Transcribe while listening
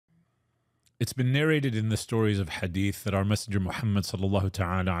It's been narrated in the stories of hadith that our Messenger Muhammad sallallahu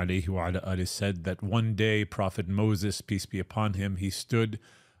ta'ala alayhi wa ala alihi said that one day Prophet Moses, peace be upon him, he stood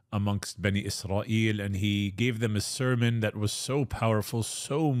amongst Bani Israel and he gave them a sermon that was so powerful,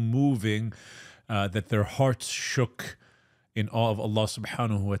 so moving, that their hearts shook in awe of Allah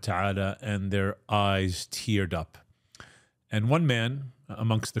subhanahu wa ta'ala and their eyes teared up. And one man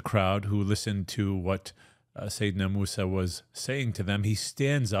amongst the crowd who listened to what Sayyidina Musa was saying to them, he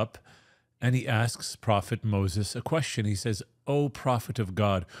stands up and he asks Prophet Moses a question. He says, "O Prophet of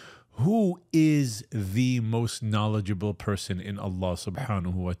God, who is the most knowledgeable person in Allah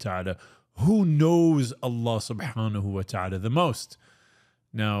subhanahu wa ta'ala? Who knows Allah subhanahu wa ta'ala the most?"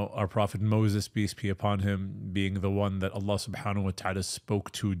 Now, our Prophet Moses, peace be upon him, being the one that Allah subhanahu wa ta'ala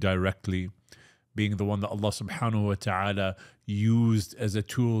spoke to directly, being the one that Allah subhanahu wa ta'ala used as a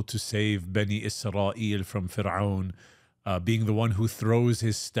tool to save Bani Israel from Fir'aun, being the one who throws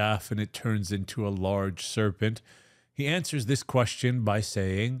his staff and it turns into a large serpent, he answers this question by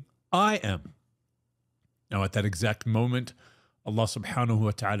saying, "I am." Now, at that exact moment, Allah subhanahu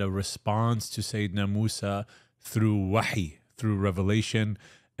wa ta'ala responds to Sayyidina Musa through wahi, through revelation,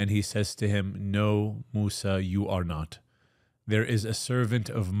 and he says to him, "No, Musa, you are not. There is a servant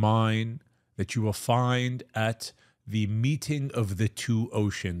of mine that you will find at the meeting of the two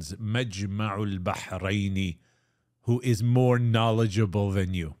oceans, Majma'ul Bahrayni, who is more knowledgeable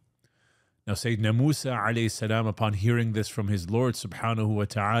than you." Now, Sayyidina Musa alayhi salam, upon hearing this from his Lord subhanahu wa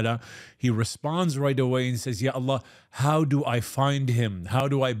ta'ala, he responds right away and says, "Ya Allah, how do I find him? How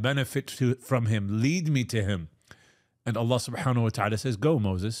do I benefit from him? Lead me to him." And Allah subhanahu wa ta'ala says, "Go,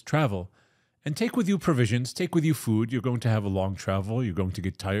 Moses, travel. And take with you provisions, take with you food. You're going to have a long travel. You're going to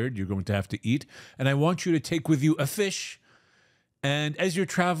get tired. You're going to have to eat. And I want you to take with you a fish. And as you're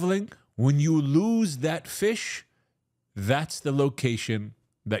traveling, when you lose that fish, that's the location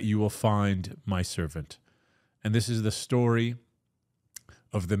that you will find my servant." And this is the story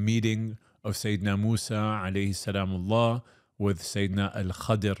of the meeting of Sayyidina Musa alayhi salamullah with Sayyidina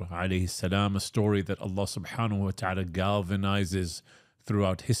Al-Khidr alayhi salam, a story that Allah subhanahu wa ta'ala galvanizes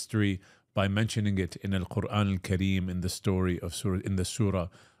throughout history by mentioning it in Al-Qur'an Al-Kareem in the story of surah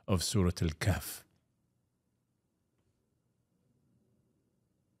of Surah Al-Kahf.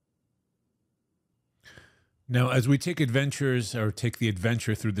 Now, as we take the adventure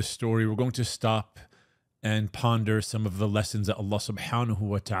through the story, we're going to stop and ponder some of the lessons that Allah subhanahu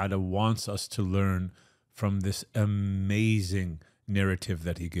wa ta'ala wants us to learn from this amazing narrative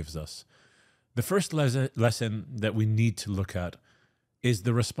that He gives us. The first lesson that we need to look at is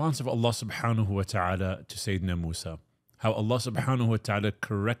the response of Allah subhanahu wa ta'ala to Sayyidina Musa. How Allah subhanahu wa ta'ala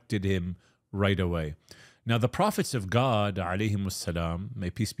corrected him right away. Now, the prophets of God, alayhimus salam,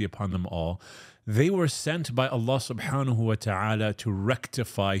 may peace be upon them all, they were sent by Allah subhanahu wa ta'ala to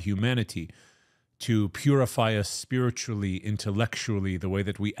rectify humanity, to purify us spiritually, intellectually, the way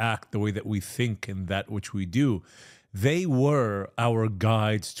that we act, the way that we think, and that which we do. They were our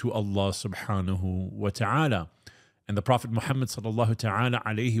guides to Allah subhanahu wa ta'ala. And the Prophet Muhammad sallallahu ta'ala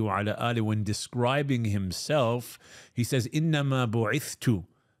alayhi wa ala alihi, when describing himself, he says, "Innama bu'ithtu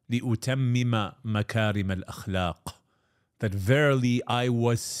li'utammima makarim al-akhlaq." That verily I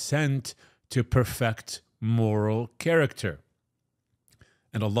was sent to perfect moral character.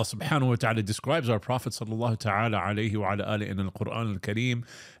 And Allah subhanahu wa ta'ala describes our Prophet sallallahu ta'ala alayhi wa ala alihi in Al-Qur'an Al-Kareem,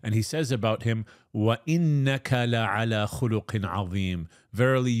 and he says about him, وَإِنَّكَ لَعَلَى خُلُقٍ عَظِيمٍ.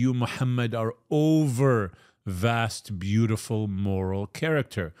 Verily you, Muhammad, are over vast, beautiful moral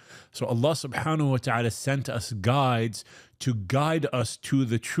character. So Allah subhanahu wa ta'ala sent us guides to guide us to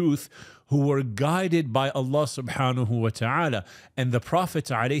the truth, who were guided by Allah subhanahu wa ta'ala. And the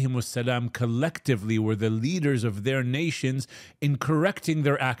Prophets alayhimus salam collectively were the leaders of their nations in correcting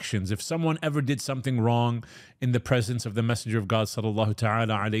their actions. If someone ever did something wrong in the presence of the Messenger of God sallallahu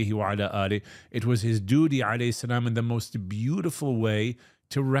ta'ala alayhi wa ala alihi, it was his duty alayhi salam in the most beautiful way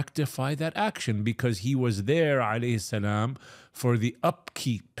to rectify that action, because he was there alayhi salam for the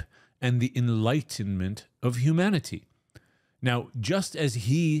upkeep and the enlightenment of humanity. Now, just as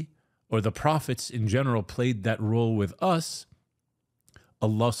he or the prophets in general played that role with us,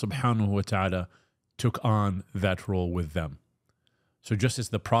 Allah subhanahu wa ta'ala took on that role with them. So just as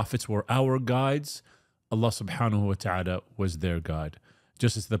the prophets were our guides, Allah subhanahu wa ta'ala was their guide.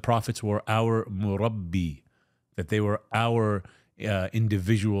 Just as the prophets were our murabbi, that they were our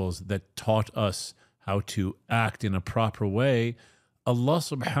individuals that taught us how to act in a proper way, Allah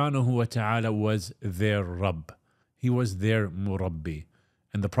subhanahu wa ta'ala was their Rabb. He was their murabbi.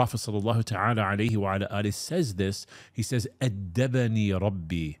 And the Prophet sallallahu ta'ala alayhi wa ala alihi says this. He says, "Addabani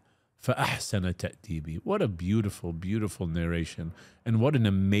Rabbi فَأَحْسَنَ تَأْدِيبِي. What a beautiful, beautiful narration. And what an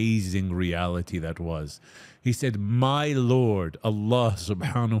amazing reality that was. He said, my Lord, Allah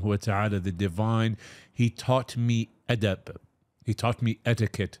subhanahu wa ta'ala, the divine, He taught me adab. He taught me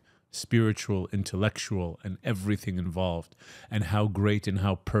etiquette, spiritual, intellectual, and everything involved, and how great and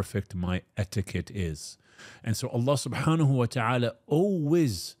how perfect my etiquette is. And so Allah subhanahu wa ta'ala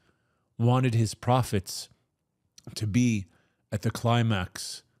always wanted His prophets to be at the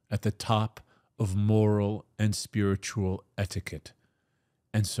climax, at the top of moral and spiritual etiquette.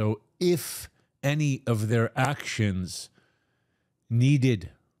 And so if any of their actions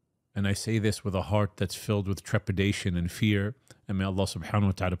needed, and I say this with a heart that's filled with trepidation and fear, and may Allah subhanahu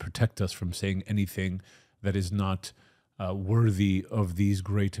wa ta'ala protect us from saying anything that is not worthy of these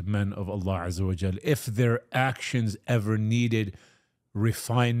great men of Allah Azza wa Jal. If their actions ever needed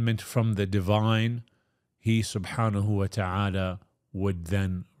refinement from the divine, He subhanahu wa ta'ala would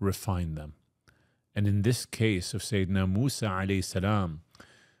then refine them. And in this case of Sayyidina Musa alayhi salam,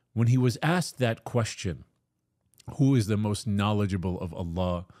 when he was asked that question, who is the most knowledgeable of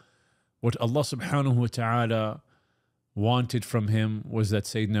Allah, what Allah subhanahu wa ta'ala wanted from him was that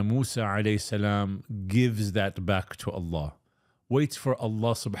Sayyidina Musa alayhi salam gives that back to Allah, waits for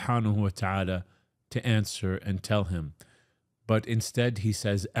Allah subhanahu wa ta'ala to answer and tell him. But instead he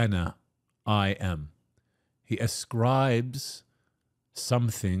says, Ana, I am. He ascribes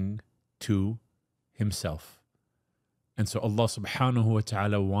something to himself. And so Allah subhanahu wa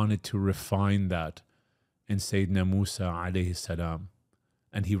ta'ala wanted to refine that in Sayyidina Musa alayhi salam.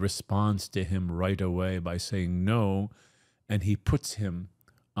 And He responds to him right away by saying no, and He puts him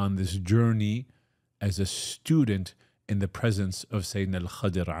on this journey as a student in the presence of Sayyidina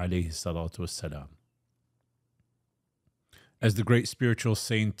Khidr alayhi salatu wassalam. As the great spiritual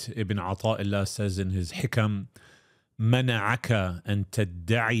saint Ibn Ata'illah says in his Hikam, منعك أن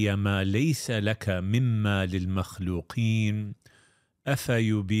تدعي ما ليس لك مما للمخلوقين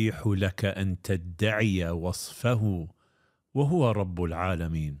أفيبيح لك أن تدعي وصفه وهو رب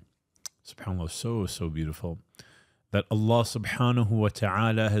العالمين. SubhanAllah, so beautiful that Allah subhanahu wa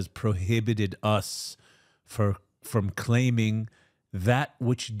ta'ala has prohibited us from claiming that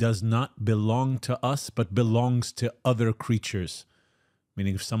which does not belong to us but belongs to other creatures.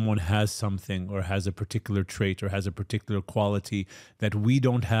 Meaning if someone has something or has a particular trait or has a particular quality that we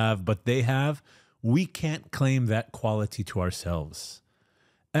don't have but they have, we can't claim that quality to ourselves.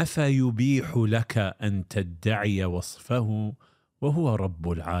 أَفَيُبِيحُ لَكَ أَن تَدَّعِيَ وَصْفَهُ وَهُوَ رَبُّ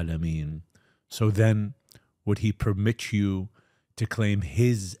الْعَالَمِينَ. So then, would He permit you to claim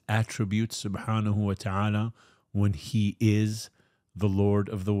His attributes, subhanahu wa ta'ala, when He is the Lord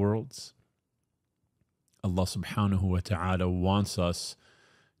of the worlds? Allah subhanahu wa ta'ala wants us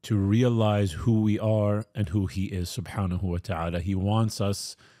to realize who we are and who He is, subhanahu wa ta'ala. He wants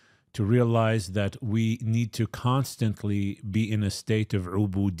us to realize that we need to constantly be in a state of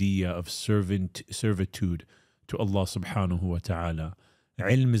ubudiyya, of servitude to Allah subhanahu wa ta'ala.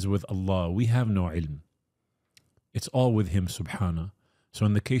 Ilm is with Allah. We have no ilm. It's all with Him subhanahu. So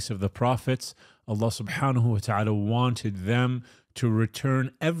in the case of the prophets, Allah subhanahu wa ta'ala wanted them to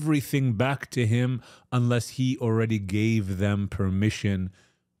return everything back to Him unless He already gave them permission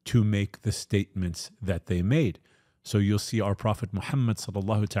to make the statements that they made. So you'll see our Prophet Muhammad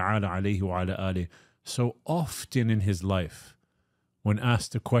sallallahu ta'ala alayhi wa ala alihi, so often in his life, when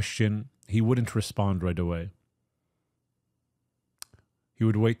asked a question, he wouldn't respond right away. He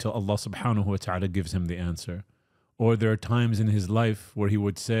would wait till Allah subhanahu wa ta'ala gives him the answer. Or there are times in his life where he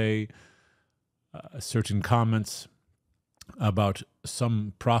would say certain comments about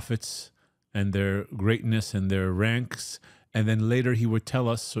some prophets and their greatness and their ranks, and then later he would tell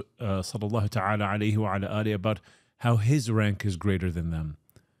us sallallahu ta'ala alayhi wa ala alihi about how his rank is greater than them.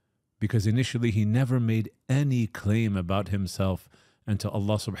 Because initially he never made any claim about himself until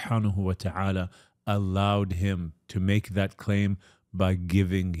Allah subhanahu wa ta'ala allowed him to make that claim by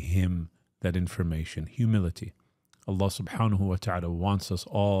giving him that information. Humility. Allah subhanahu wa ta'ala wants us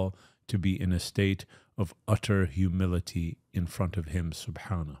all to be in a state of utter humility in front of Him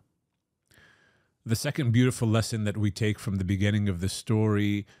subhanahu. The second beautiful lesson that we take from the beginning of the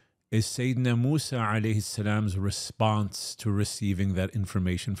story is Sayyidina Musa alayhi salam's response to receiving that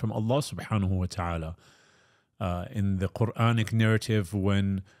information from Allah subhanahu wa ta'ala. In the Quranic narrative,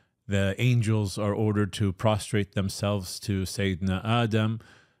 when the angels are ordered to prostrate themselves to Sayyidina Adam,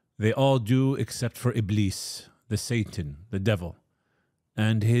 they all do except for Iblis, the Satan, the devil.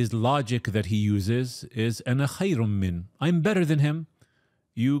 And his logic that he uses is, أَنَا خَيْرٌ مِّن, I'm better than him.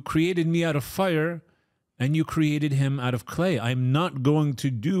 You created me out of fire, and you created him out of clay. I'm not going to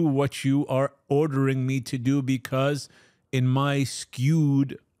do what you are ordering me to do because in my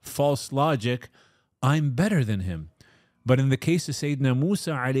skewed false logic, I'm better than him. But in the case of Sayyidina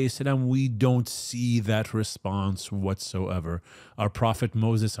Musa alayhi salam, we don't see that response whatsoever. Our Prophet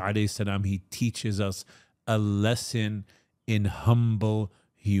Moses alayhi salam, he teaches us a lesson in humble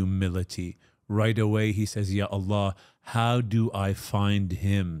humility. Right away he says, Ya Allah, how do I find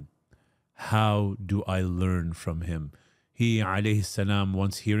him? How do I learn from him? He alayhi salam,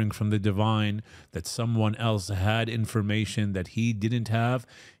 once hearing from the divine that someone else had information that he didn't have,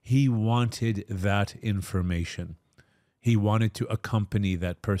 he wanted that information. He wanted to accompany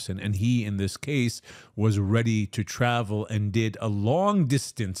that person. And he, in this case, was ready to travel and did a long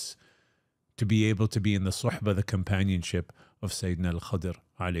distance to be able to be in the suhbah, the companionship of Sayyidina Al-Khidr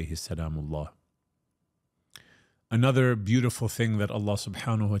alayhi salamullah. Another beautiful thing that Allah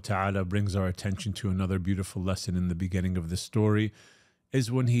subhanahu wa ta'ala brings our attention to, another beautiful lesson in the beginning of the story,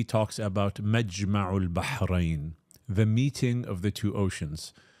 is when he talks about Majma'ul Bahrain, the meeting of the two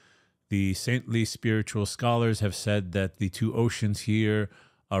oceans. The saintly spiritual scholars have said that the two oceans here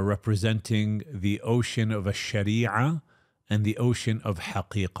are representing the ocean of Sharia and the ocean of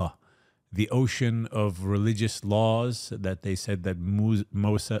Haqiqah. The ocean of religious laws that they said that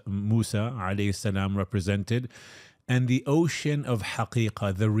Musa alayhi salam represented, and the ocean of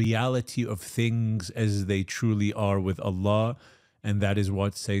Haqiqah, the reality of things as they truly are with Allah, and that is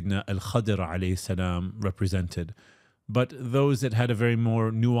what Sayyidina Al-Khidr alayhi salam represented. But those that had a very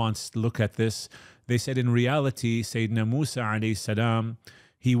more nuanced look at this, they said in reality, Sayyidina Musa alayhi salam,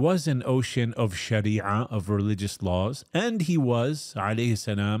 he was an ocean of Sharia, of religious laws, and he was, alayhi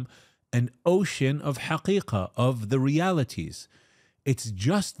salam, an ocean of Haqiqah, of the realities. It's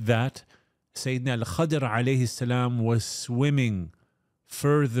just that Sayyidina Al-Khidr alayhi salam was swimming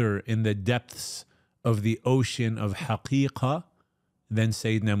further in the depths of the ocean of Haqiqah than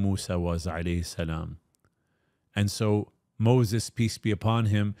Sayyidina Musa was alayhi salam. And so Moses, peace be upon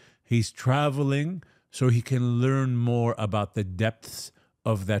him, he's traveling so he can learn more about the depths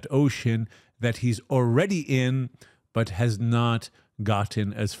of that ocean that he's already in, but has not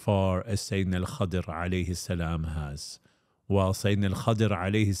gotten as far as Sayyidina Al-Khidr alayhi salam has. While Sayyidina Al-Khidr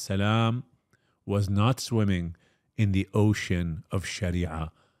alayhi salam was not swimming in the ocean of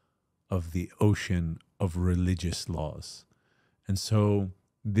Sharia, of the ocean of religious laws. And so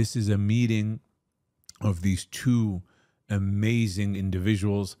this is a meeting of these two amazing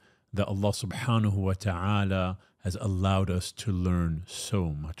individuals that Allah subhanahu wa ta'ala has allowed us to learn so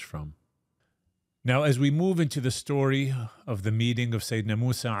much from. Now, as we move into the story of the meeting of Sayyidina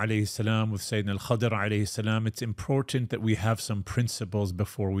Musa alayhi salam with Sayyidina Al-Khidr alayhi salam, it's important that we have some principles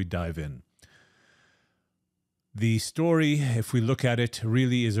before we dive in. The story, if we look at it,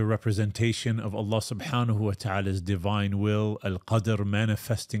 really is a representation of Allah subhanahu wa ta'ala's divine will, Al-Qadr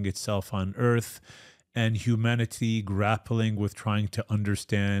manifesting itself on earth, and humanity grappling with trying to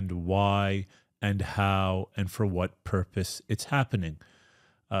understand why and how and for what purpose it's happening.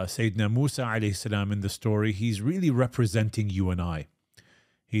 Sayyidina Musa alayhi salam in the story, he's really representing you and I.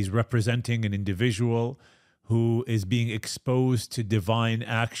 He's representing an individual who is being exposed to divine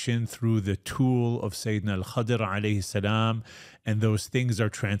action through the tool of Sayyidina Al-Khidr alayhi salam, and those things are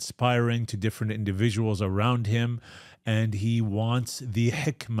transpiring to different individuals around him, and he wants the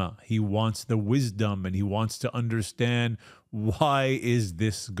hikmah, he wants the wisdom, and he wants to understand why is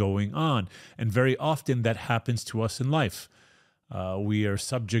this going on. And very often that happens to us in life. We are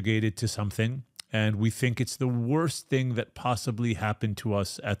subjugated to something, and we think it's the worst thing that possibly happened to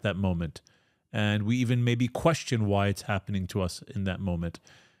us at that moment. And we even maybe question why it's happening to us in that moment.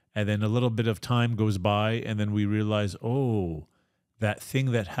 And then a little bit of time goes by, and then we realize, oh, that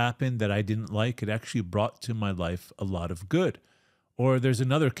thing that happened that I didn't like, it actually brought to my life a lot of good. Or there's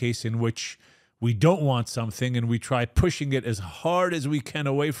another case in which we don't want something and we try pushing it as hard as we can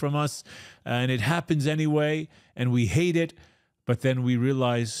away from us, and it happens anyway, and we hate it, but then we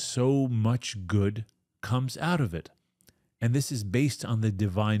realize so much good comes out of it. And this is based on the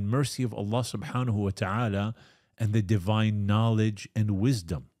divine mercy of Allah subhanahu wa ta'ala and the divine knowledge and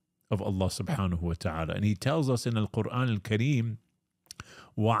wisdom of Allah subhanahu wa ta'ala. And he tells us in Al-Qur'an Al-Kareem,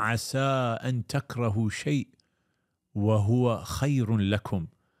 وَعَسَىٰ أَن تَكْرَهُوا شَيْءٍ وَهُوَ خَيْرٌ لَكُمْ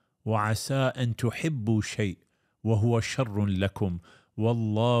وَعَسَىٰ أَن تُحِبُّوا شَيْءٍ وَهُوَ شَرٌ لَكُمْ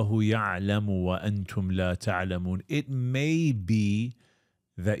وَاللَّهُ يَعْلَمُ وَأَنْتُمْ لَا تَعْلَمُونَ. It may be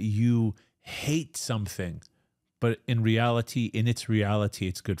that you hate something, but in reality, in its reality,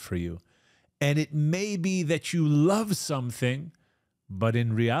 it's good for you. And it may be that you love something, but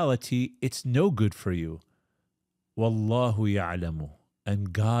in reality, it's no good for you. وَاللَّهُ يَعْلَمُ.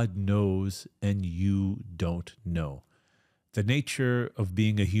 And God knows and you don't know. The nature of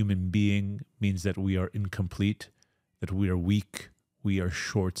being a human being means that we are incomplete, that we are weak, we are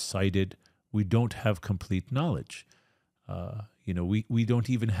short-sighted, we don't have complete knowledge. We don't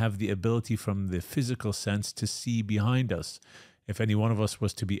even have the ability from the physical sense to see behind us. If any one of us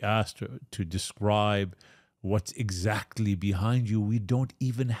was to be asked to describe what's exactly behind you, we don't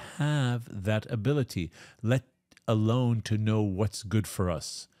even have that ability, let alone to know what's good for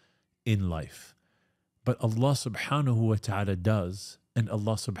us in life. But Allah subhanahu wa ta'ala does, and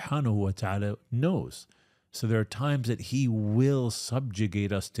Allah subhanahu wa ta'ala knows. So there are times that He will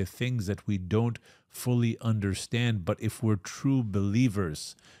subjugate us to things that we don't fully understand. But if we're true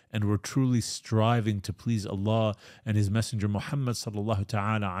believers and we're truly striving to please Allah and His Messenger Muhammad sallallahu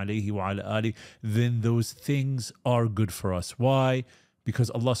ta'ala alayhi wa ala alihi, then those things are good for us. Why? Because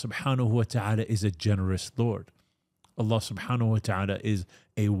Allah subhanahu wa ta'ala is a generous Lord. Allah subhanahu wa ta'ala is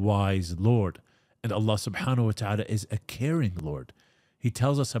a wise Lord. And Allah subhanahu wa ta'ala is a caring Lord. He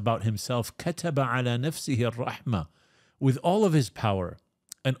tells us about Himself, كَتَبَ عَلَى نَفْسِهِ الرَّحْمَةِ, with all of His power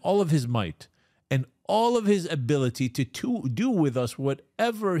and all of His might and all of His ability to do with us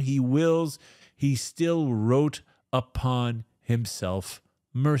whatever He wills, He still wrote upon Himself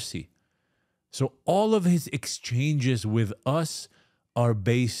mercy. So all of His exchanges with us are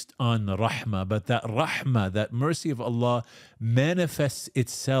based on rahmah, but that rahmah, that mercy of Allah, manifests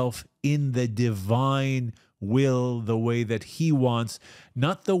itself in the divine will, the way that He wants,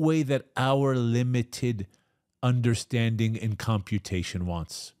 not the way that our limited understanding and computation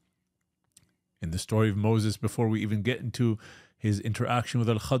wants. In the story of Moses, before we even get into his interaction with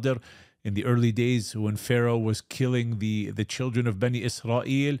Al-Khidr, in the early days when Pharaoh was killing the children of Bani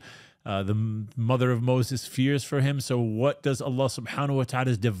Israel, the mother of Moses fears for him. So what does Allah subhanahu wa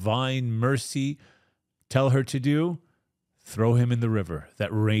ta'ala's divine mercy tell her to do? Throw him in the river, that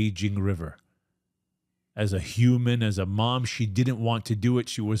raging river. As a human, as a mom, she didn't want to do it.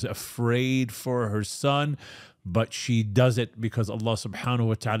 She was afraid for her son, but she does it because Allah subhanahu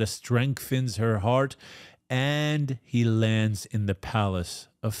wa ta'ala strengthens her heart, and he lands in the palace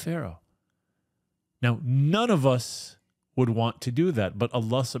of Pharaoh. Now, none of us would want to do that, but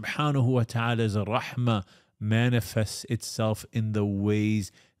Allah subhanahu wa ta'ala's rahmah manifests itself in the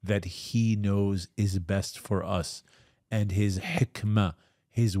ways that He knows is best for us. And His hikmah,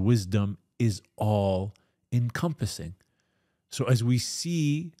 His wisdom is all encompassing. So as we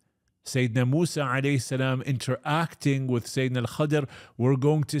see Sayyidina Musa alayhi salam interacting with Sayyidina Al-Khidr, we're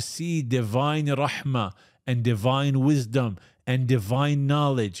going to see divine rahmah and divine wisdom and divine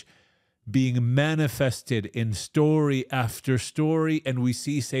knowledge being manifested in story after story. And we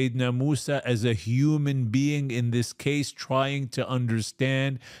see Sayyidina Musa as a human being in this case, trying to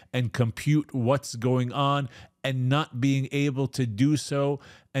understand and compute what's going on and not being able to do so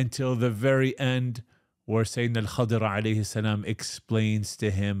until the very end, where Sayyidina Al-Khidr alayhi salam explains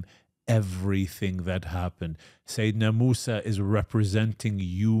to him everything that happened. Sayyidina Musa is representing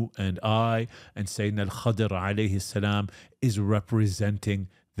you and I, and Sayyidina Al-Khidr alayhi salam is representing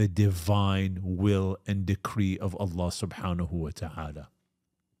the divine will and decree of Allah subhanahu wa ta'ala.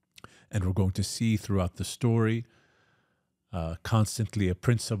 And we're going to see throughout the story constantly a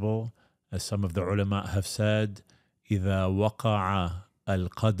principle, as some of the ulama have said, إِذَا وَقَعَ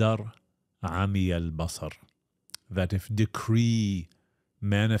الْقَدَرُ عَمِيَ الْبَصَرُ, that if decree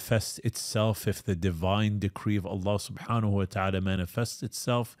manifests itself, if the divine decree of Allah subhanahu wa ta'ala manifests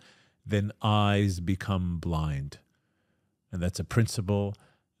itself, then eyes become blind. And that's a principle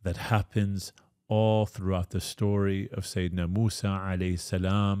that happens all throughout the story of Sayyidina Musa alayhi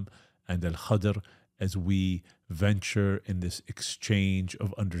salam and Al-Khidr, as we venture in this exchange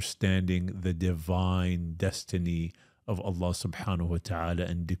of understanding the divine destiny of Allah subhanahu wa ta'ala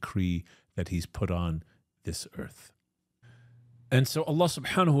and decree that He's put on this earth. And so Allah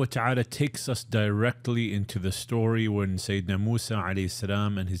subhanahu wa ta'ala takes us directly into the story when Sayyidina Musa alayhi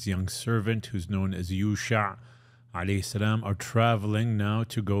salam and his young servant, who's known as Yusha alayhi salam, are traveling now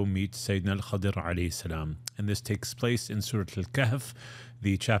to go meet Sayyidina Al-Khidr alayhi salam. And this takes place in Surah Al-Kahf,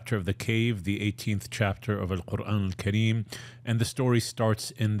 the chapter of the cave, the 18th chapter of Al-Qur'an Al-Kareem. And the story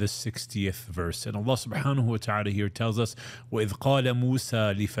starts in the 60th verse. And Allah subhanahu wa ta'ala here tells us, وَإِذْ قَالَ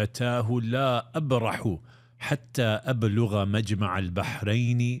مُوسَى لِفَتَاهُ لَا أَبْرَحُ حَتَّى أَبْلُغَ مَجْمَعَ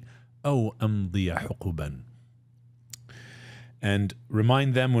الْبَحْرَيْنِ أَوْ أَمْضِيَ حُقُبًا. And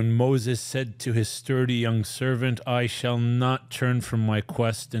remind them when Moses said to his sturdy young servant, I shall not turn from my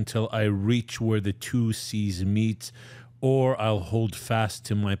quest until I reach where the two seas meet, or I'll hold fast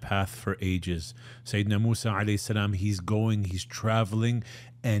to my path for ages. Sayyidina Musa alayhi salam, he's traveling,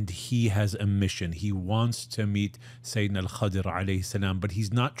 and he has a mission. He wants to meet Sayyidina Al-Khidr alayhi salam, but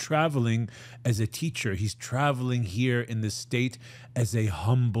he's not traveling as a teacher. He's traveling here in this state as a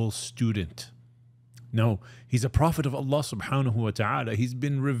humble student. No, he's a prophet of Allah subhanahu wa ta'ala. He's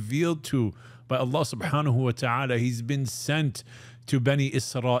been revealed to by Allah subhanahu wa ta'ala. He's been sent to Bani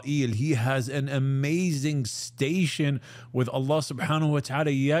Israel. He has an amazing station with Allah subhanahu wa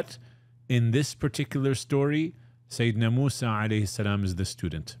ta'ala. Yet, in this particular story, Sayyidina Musa alayhi salam is the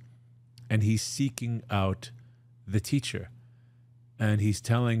student. And he's seeking out the teacher. And he's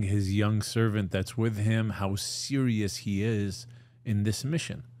telling his young servant that's with him how serious he is in this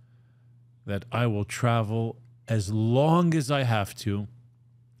mission. That I will travel as long as I have to,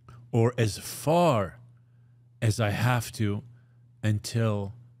 or as far as I have to,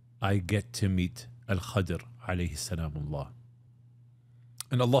 until I get to meet Al-Khidr alayhi salamullah.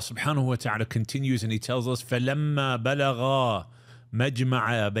 And Allah subhanahu wa ta'ala continues and he tells us, فَلَمَّا بَلَغَا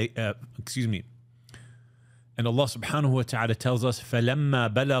مَجْمَعَ And Allah subhanahu wa ta'ala tells us,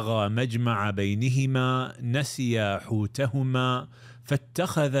 فَلَمَّا بَلَغَا مَجْمَعَ بَيْنِهِمَا نَسِيَا حُوتَهُمَا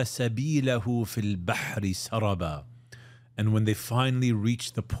فَاتَّخَذَ سَبِيلَهُ فِي الْبَحْرِ سَرَبًا. And when they finally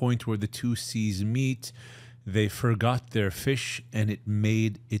reach the point where the two seas meet, they forgot their fish and it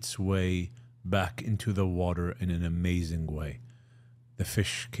made its way back into the water in an amazing way. The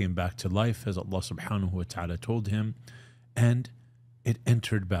fish came back to life as Allah subhanahu wa ta'ala told him, and it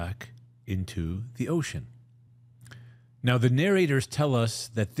entered back into the ocean. Now the narrators tell us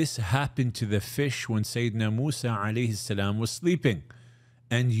that this happened to the fish when Sayyidina Musa alayhi salam was sleeping.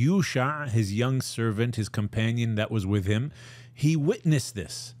 And Yusha, his young servant, his companion that was with him, he witnessed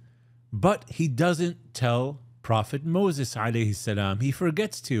this. But he doesn't tell Prophet Moses alayhi salam. He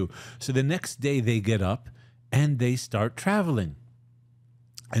forgets to. So the next day they get up and they start traveling.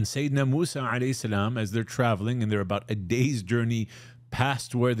 And Sayyidina Musa alayhi salam, as they're traveling and they're about a day's journey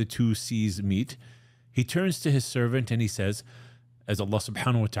past where the two seas meet, he turns to his servant and he says, as Allah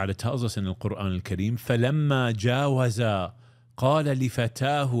subhanahu wa ta'ala tells us in the Qur'an al-Kareem, فَلَمَّا جَاوَزَا قَالَ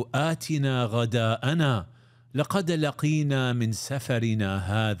لِفَتَاهُ آتِنَا غَدَاءَنَا لَقَدْ لَقِينَا مِنْ سَفَرِنَا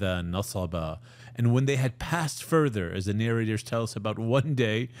هَذَا نَصَبًا. And when they had passed further, as the narrators tell us about one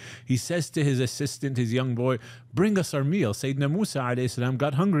day, he says to his assistant, his young boy, bring us our meal. Sayyidina Musa alayhi salam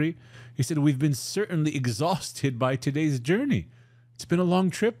got hungry. He said, we've been certainly exhausted by today's journey. It's been a long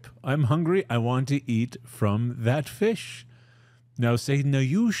trip. I'm hungry. I want to eat from that fish. Now,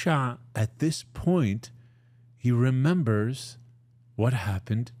 Sayyidina Yusha, at this point, he remembers what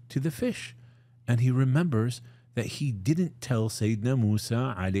happened to the fish. And he remembers that he didn't tell Sayyidina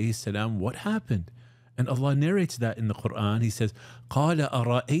Musa alayhi salam what happened. And Allah narrates that in the Quran. He says, قَالَ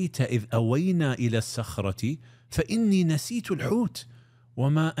أَرَأَيْتَ إِذْ أَوَيْنَا إِلَى الصَّخْرَةِ فَإِنِّي نَسِيتُ الْحُوتِ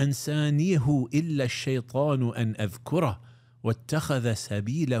وَمَا أَنْسَانِيهُ إِلَّا الشَّيْطَانُ أَنْ أَذْكُرَهُ وَاتَّخَذَ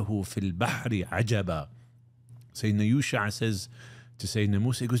سَبِيلَهُ فِي الْبَحْرِ عَجَبًا. Sayyidina Yusha says to Sayyidina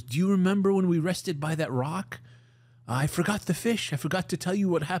Musa, he goes, do you remember when we rested by that rock? I forgot the fish. I forgot to tell you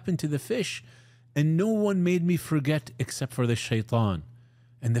what happened to the fish. And no one made me forget except for the shaitan.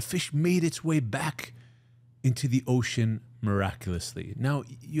 And the fish made its way back into the ocean miraculously. Now,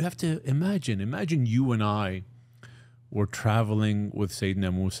 you have to imagine you and I were traveling with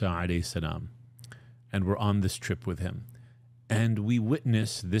Sayyidina Musa alayhi salam. And we're on this trip with him. And we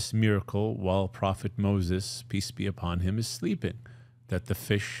witness this miracle while Prophet Moses, peace be upon him, is sleeping. That the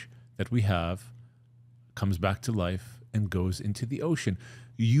fish that we have comes back to life and goes into the ocean.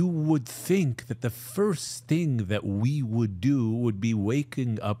 You would think that the first thing that we would do would be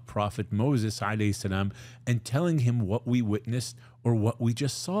waking up Prophet Moses alayhi salam and telling him what we witnessed or what we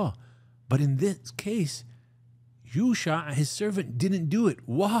just saw. But in this case, Yusha, his servant, didn't do it.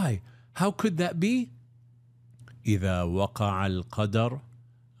 Why? How could that be? إِذَا وَقَعَ الْقَدَرُ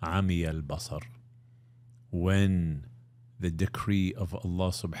عَمِيَ الْبَصَرُ. When the decree of Allah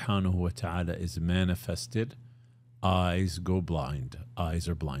subhanahu wa ta'ala is manifested, eyes go blind, eyes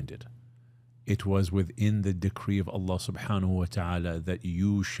are blinded. It was within the decree of Allah subhanahu wa ta'ala that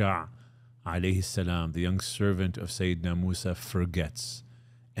Yusha alayhi salam, the young servant of Sayyidina Musa, forgets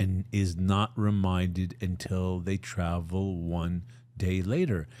and is not reminded until they travel one day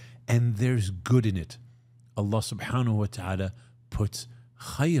later. And there's good in it. Allah subhanahu wa ta'ala puts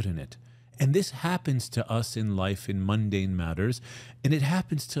khair in it. And this happens to us in life in mundane matters, and it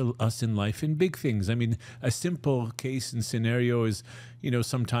happens to us in life in big things. I mean, a simple case and scenario is,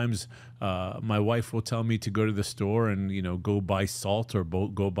 sometimes my wife will tell me to go to the store and, go buy salt or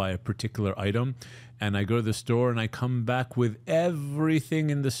go buy a particular item. And I go to the store and I come back with everything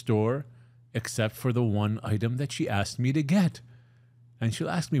in the store except for the one item that she asked me to get. And she'll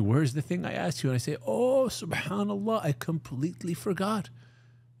ask me, where's the thing I asked you? And I say, oh, subhanallah, I completely forgot.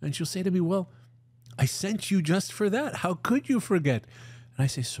 And she'll say to me, well, I sent you just for that. How could you forget? And I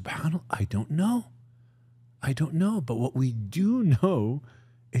say, subhanallah, I don't know. I don't know. But what we do know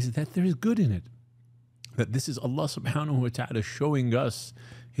is that there's good in it. that this is Allah subhanahu wa ta'ala showing us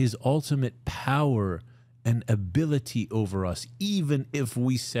his ultimate power and ability over us, even if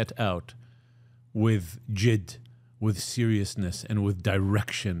we set out with jid, with seriousness and with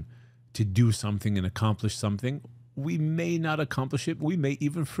direction to do something and accomplish something. We may not accomplish it. We may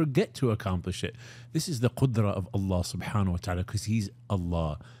even forget to accomplish it. This is the qudra of Allah subhanahu wa ta'ala, because he's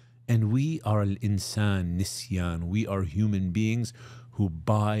Allah. And we are al-insan nisyan. We are human beings who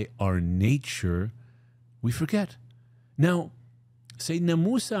by our nature, we forget. Now, Sayyidina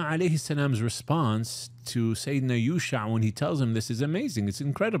Musa alayhi salam's response to Sayyidina Yusha when he tells him this is amazing, it's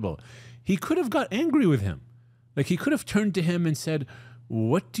incredible. He could have got angry with him. Like he could have turned to him and said,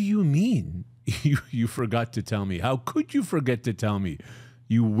 what do you mean you forgot to tell me? How could you forget to tell me?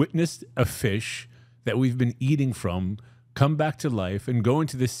 You witnessed a fish that we've been eating from come back to life and go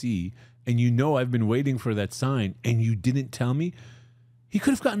into the sea, and you know I've been waiting for that sign and you didn't tell me? He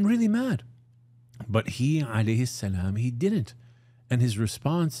could have gotten really mad. But he, alayhi salam, he didn't. And his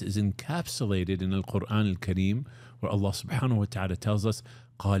response is encapsulated in Al-Qur'an Al-Kareem, where Allah subhanahu wa ta'ala tells us,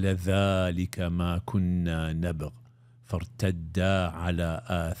 قَالَ ذَلِكَ مَا كُنَّا نَبْغِ فَارْتَدَّا عَلَىٰ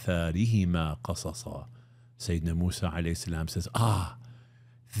آثَارِهِمَا قَصَصًا. Sayyidina Musa alayhi salam says,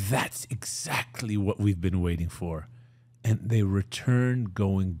 that's exactly what we've been waiting for. And they return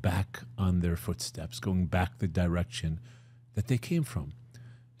going back on their footsteps, going back the direction that they came from.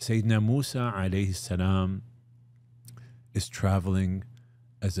 Sayyidina Musa alayhi salam is traveling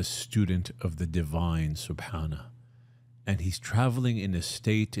as a student of the divine subhanahu. And he's traveling in a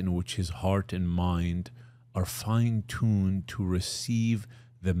state in which his heart and mind are fine-tuned to receive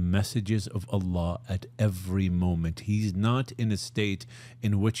the messages of Allah at every moment. He's not in a state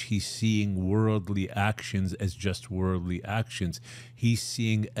in which he's seeing worldly actions as just worldly actions. He's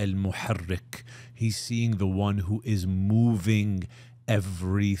seeing al-muharrik. He's seeing the one who is moving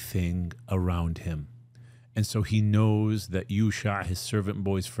everything around him. And so he knows that Yusha, his servant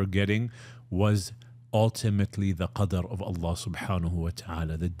boy's forgetting, was ultimately the qadr of Allah subhanahu wa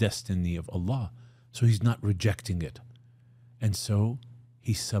ta'ala, the destiny of Allah. So he's not rejecting it. And so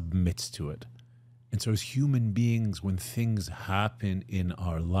he submits to it. And so as human beings, when things happen in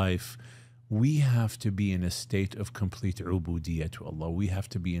our life, we have to be in a state of complete ubudiyya to Allah. We have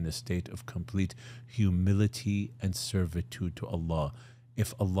to be in a state of complete humility and servitude to Allah.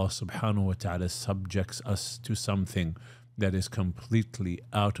 If Allah subhanahu wa ta'ala subjects us to something that is completely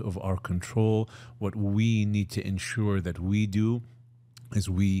out of our control, what we need to ensure that we do is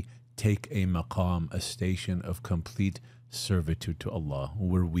we take a maqam, a station of complete servitude to Allah.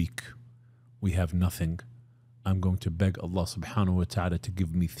 We're weak. We have nothing. I'm going to beg Allah subhanahu wa ta'ala to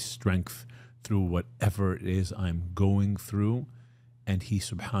give me strength through whatever it is I'm going through. And He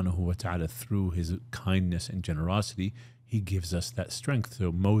subhanahu wa ta'ala, through His kindness and generosity, He gives us that strength.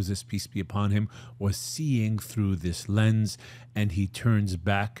 So Moses, peace be upon him, was seeing through this lens, and he turns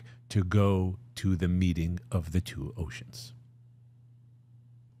back to go to the meeting of the two oceans.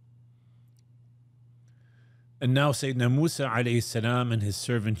 And now Sayyidina Musa alayhi salam and his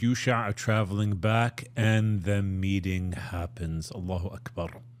servant Yusha are traveling back, and the meeting happens. Allahu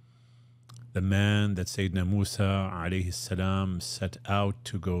Akbar. The man that Sayyidina Musa alayhi salam set out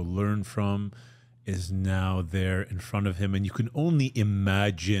to go learn from is now there in front of him. And you can only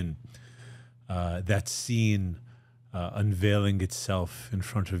imagine that scene unveiling itself in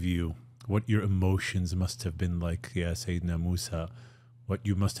front of you. What your emotions must have been like, yeah, Sayyidina Musa. What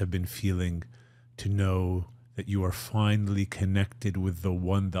you must have been feeling to know that you are finally connected with the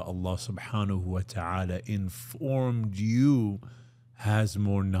one that Allah subhanahu wa ta'ala informed you has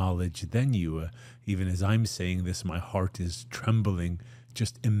more knowledge than you. Even as I'm saying this, my heart is trembling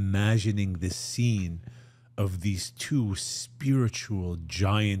just imagining this scene of these two spiritual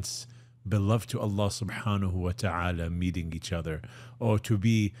giants beloved to Allah subhanahu wa ta'ala meeting each other. Or to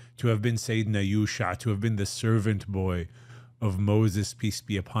have been Sayyidina Yusha, to have been the servant boy of Moses, peace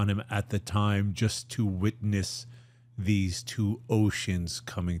be upon him, at the time, just to witness these two oceans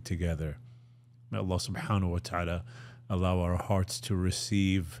coming together. May Allah subhanahu wa ta'ala allow our hearts to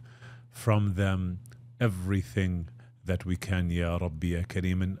receive from them everything that we can, Ya Rabbi Ya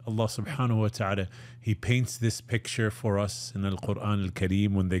Kareem. And Allah subhanahu wa ta'ala, He paints this picture for us in Al-Quran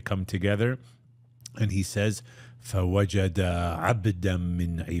Al-Kareem when they come together. And He says, فَوَجَدَ عَبْدًا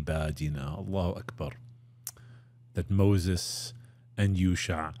مِّنْ عِبَادِنَا. Allahu Akbar. That Moses and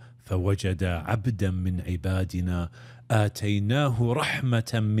Yusha, فَوَجَدَ عَبْدًا مِّنْ عِبَادِنَا آتَيْنَاهُ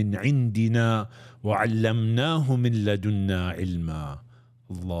رَحْمَةً مِّنْ عِنْدِنَا وَعَلَّمْنَاهُ مِنْ لَدُنَّا عِلْمًا.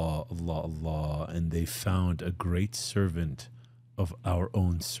 Allah, Allah, Allah. And they found a great servant of our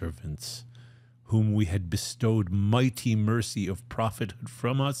own servants, whom we had bestowed mighty mercy of prophethood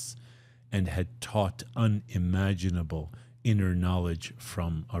from us, and had taught unimaginable inner knowledge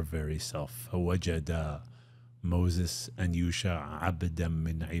from our very self. فَوَجَدَا Moses and Yusha عَبْدًا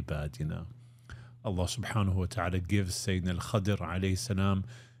مِّنْ عِبَادِنَا. Allah subhanahu wa ta'ala gives Sayyidina Al-Khidr alayhi salam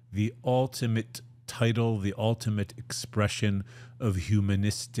the ultimate title, the ultimate expression of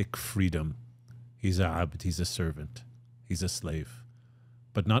humanistic freedom. He's a abd, he's a servant, he's a slave.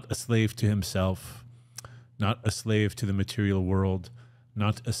 But not a slave to himself, not a slave to the material world,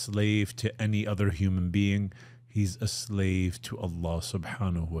 not a slave to any other human being. He's a slave to Allah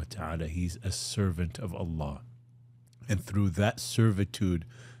subhanahu wa ta'ala. He's a servant of Allah. And through that servitude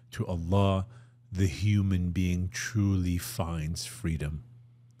to Allah, the human being truly finds freedom.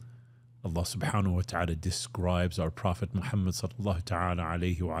 Allah subhanahu wa ta'ala describes our Prophet Muhammad sallallahu ta'ala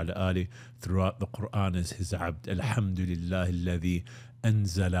alayhi wa ala alihi throughout the Qur'an as his abd. Alhamdulillah alladhi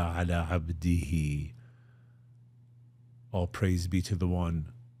anzala ala abdihi. All praise be to the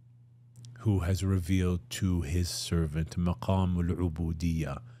one who has revealed to his servant maqamul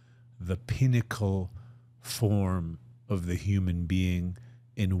ubudiyya, the pinnacle form of the human being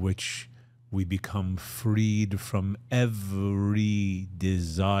in which we become freed from every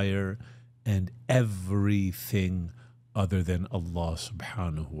desire and everything other than Allah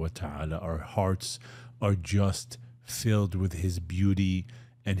subhanahu wa ta'ala. Our hearts are just filled with His beauty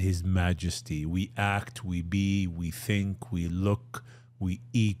and His majesty. We act, we be, we think, we look, we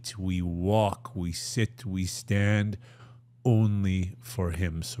eat, we walk, we sit, we stand only for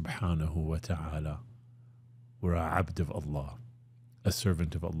Him subhanahu wa ta'ala. We're a abd of Allah, a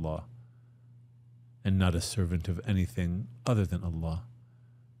servant of Allah, and not a servant of anything other than Allah.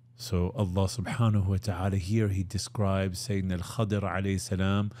 So Allah subhanahu wa ta'ala here, He describes Sayyidina Al-Khidr alayhi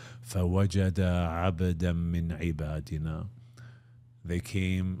salam, فَوَجَدَ عَبْدًا مِّنْ عِبَادِنَا. They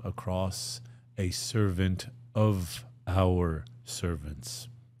came across a servant of our servants.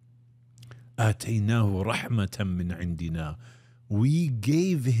 آتَيْنَاهُ رَحْمَةً مِّنْ عِنْدِنَا. We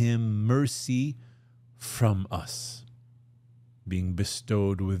gave him mercy from us, being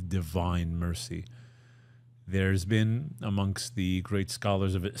bestowed with divine mercy. There's been amongst the great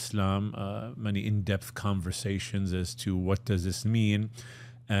scholars of Islam many in-depth conversations as to what does this mean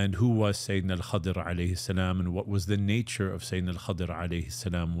and who was Sayyidina Al-Khidr alayhi salam and what was the nature of Sayyidina Al-Khidr alayhi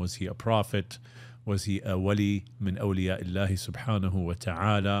salam. Was he a prophet? Was he a wali min awliya Allahi subhanahu wa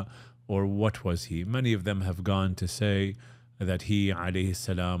ta'ala? Or what was he? Many of them have gone to say that he alayhi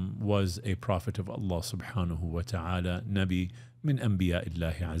salam was a prophet of Allah subhanahu wa ta'ala, Nabi min anbiya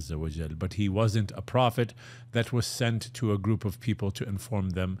Allahi azza wa jal. But he wasn't a prophet that was sent to a group of people to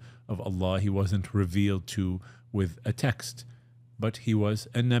inform them of Allah. He wasn't revealed to with a text, but he was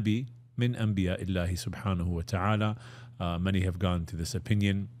a Nabi min anbiya Allahi subhanahu wa ta'ala. Many have gone to this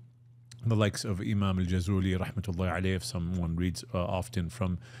opinion. The likes of Imam al-Jazuli rahmatullahi alayhi, if someone reads often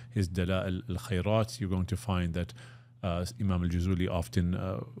from his Dala'il al-Khayrat, you're going to find that Imam al-Jazuli often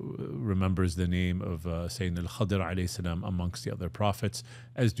remembers the name of Sayyidina Al-Khidr alayhi salam amongst the other prophets,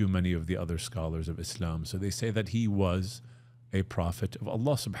 as do many of the other scholars of Islam. So they say that he was a prophet of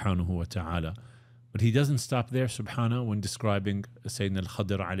Allah subhanahu wa ta'ala. But he doesn't stop there, subhanahu, when describing Sayyidina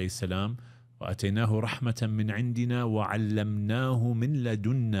Al-Khidr alayhi salam. وَأَتَيْنَاهُ رَحْمَةً مِّنْ عِنْدِنَا وَعَلَّمْنَاهُ مِنْ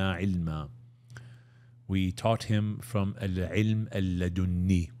لَدُنَّا عِلْمًا. We taught him from al-ilm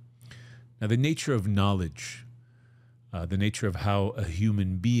al-ladunni. Now the nature of knowledge, the nature of how a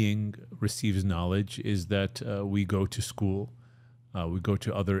human being receives knowledge is that we go to school, we go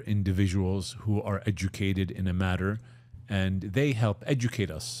to other individuals who are educated in a matter, and they help educate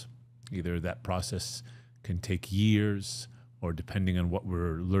us. Either that process can take years, or depending on what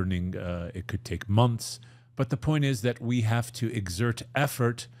we're learning, it could take months. But the point is that we have to exert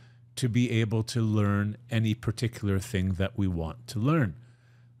effort to be able to learn any particular thing that we want to learn.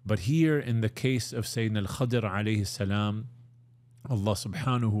 But here in the case of Sayyidina Al-Khidr alayhi salam, Allah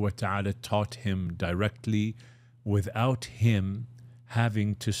subhanahu wa ta'ala taught him directly without him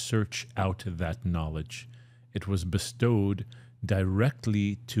having to search out that knowledge. It was bestowed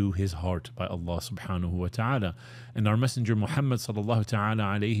directly to his heart by Allah subhanahu wa ta'ala. And our Messenger Muhammad sallallahu ta'ala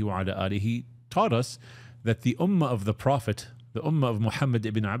alayhi wa ala alihi taught us that the ummah of the Prophet, the ummah of Muhammad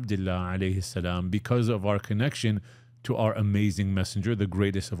ibn Abdullah alayhi salam, because of our connection to our amazing messenger, the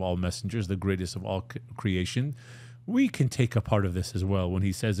greatest of all messengers, the greatest of all creation, we can take a part of this as well. When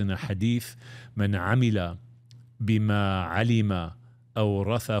he says in a hadith, "Man amila bima alima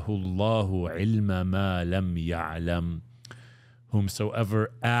awrathahu Allahu ilma ma lam ya'lam."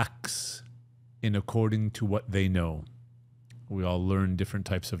 Whomsoever acts in according to what they know. We all learn different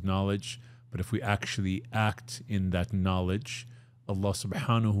types of knowledge, but if we actually act in that knowledge, Allah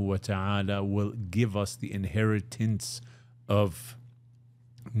subhanahu wa ta'ala will give us the inheritance of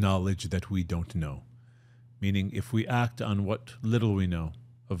knowledge that we don't know. Meaning, if we act on what little we know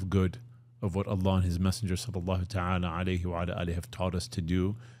of good, of what Allah and His Messenger sallallahu ta'ala alayhi wa ala alihi have taught us to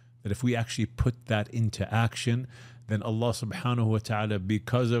do, that if we actually put that into action, then Allah subhanahu wa ta'ala,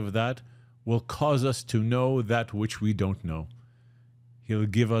 because of that, will cause us to know that which we don't know. He'll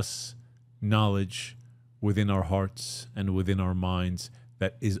give us knowledge within our hearts and within our minds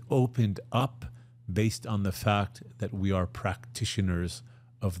that is opened up based on the fact that we are practitioners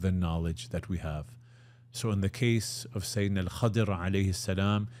of the knowledge that we have. So in the case of Sayyidina Al-Khidr alayhi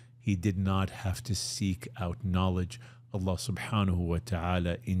salam, he did not have to seek out knowledge. Allah subhanahu wa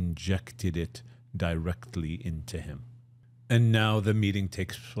ta'ala injected it directly into him. And now the meeting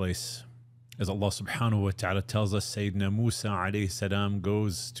takes place. As Allah subhanahu wa ta'ala tells us, Sayyidina Musa alayhi salam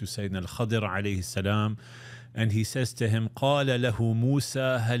goes to Sayyidina Al-Khidr alayhi salam, and he says to him, قال له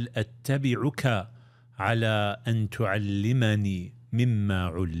موسى هل أتبعك على أن تعلمني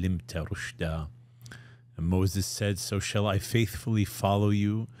مما علمت رشدا. And Moses said, so shall I faithfully follow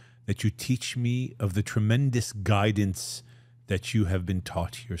you, that you teach me of the tremendous guidance that you have been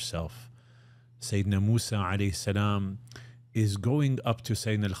taught yourself. Sayyidina Musa alayhi salam is going up to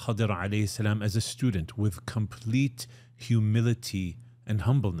Sayyidina Al-Khidr alayhi salam as a student with complete humility and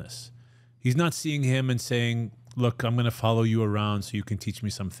humbleness. He's not seeing him and saying, look, I'm going to follow you around so you can teach me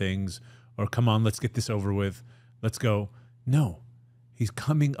some things, or come on, let's get this over with, let's go. No, he's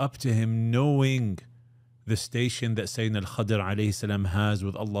coming up to him knowing the station that Sayyidina Al-Khidr alayhi salam has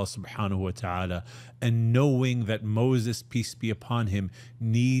with Allah subhanahu wa ta'ala, and knowing that Moses, peace be upon him,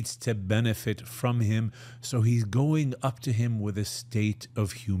 needs to benefit from him. So he's going up to him with a state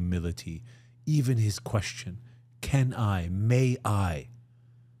of humility. Even his question, can I, may I?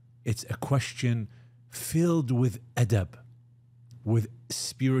 It's a question filled with adab, with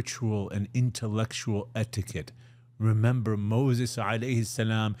spiritual and intellectual etiquette. Remember, Moses alayhi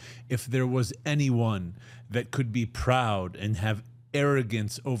salam, if there was anyone that could be proud and have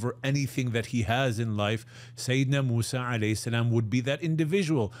arrogance over anything that he has in life, Sayyidina Musa alayhi salam would be that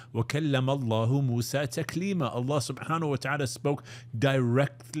individual. وَكَلَّمَ اللَّهُ مُوسَى تَكْلِيمًا. Allah subhanahu wa ta'ala spoke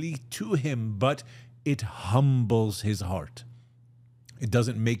directly to him, but it humbles his heart. It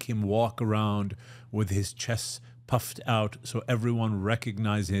doesn't make him walk around with his chest puffed out so everyone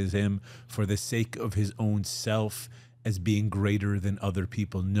recognizes him for the sake of his own self as being greater than other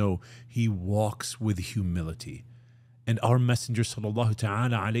people. No, he walks with humility. And our Messenger sallallahu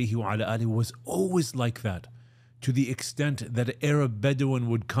ta'ala alayhi wa ala alihi was always like that, to the extent that an Arab Bedouin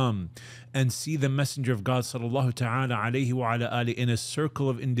would come and see the Messenger of God sallallahu ta'ala alayhi wa ala alihi in a circle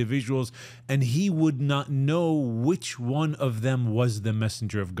of individuals, and he would not know which one of them was the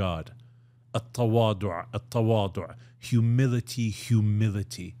Messenger of God. At-tawadu', humility,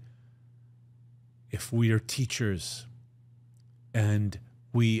 humility. If we are teachers and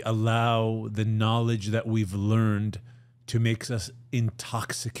we allow the knowledge that we've learned to make us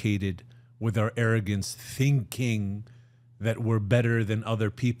intoxicated with our arrogance, thinking that we're better than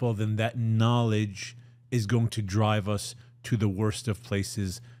other people, then that knowledge is going to drive us to the worst of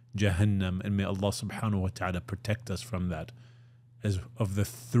places, Jahannam. And may Allah subhanahu wa ta'ala protect us from that. As of the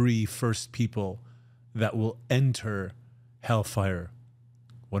three first people that will enter hellfire,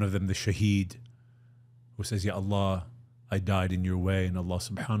 one of them the shaheed, who says, Ya Allah, I died in your way. And Allah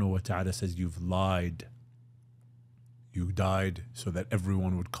subhanahu wa ta'ala says, you've lied. You died so that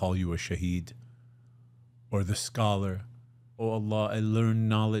everyone would call you a shaheed. Or the scholar, oh Allah, I learned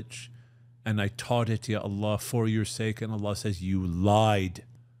knowledge and I taught it, Ya Allah, for your sake. And Allah says, you lied.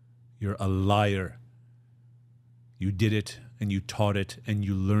 You're a liar. You did it and you taught it and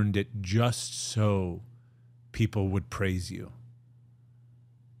you learned it just so people would praise you.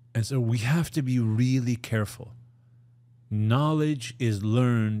 And so we have to be really careful. Knowledge is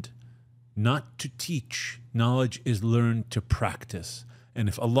learned not to teach. Knowledge is learned to practice. And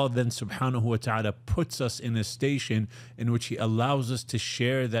if Allah then subhanahu wa ta'ala puts us in a station in which He allows us to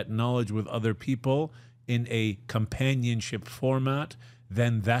share that knowledge with other people in a companionship format,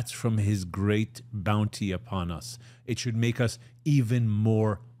 then that's from His great bounty upon us. It should make us even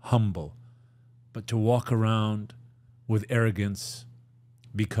more humble. But to walk around with arrogance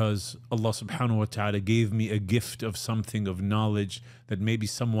because Allah subhanahu wa ta'ala gave me a gift of something, of knowledge that maybe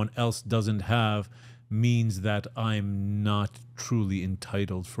someone else doesn't have, means that I'm not truly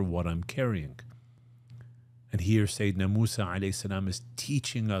entitled for what I'm carrying. And here Sayyidina Musa alayhi salam is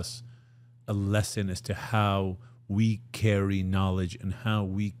teaching us a lesson as to how we carry knowledge and how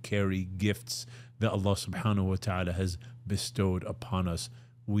we carry gifts that Allah subhanahu wa ta'ala has bestowed upon us.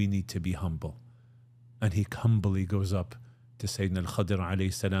 We need to be humble. And he humbly goes up to Sayyidina Al-Khidr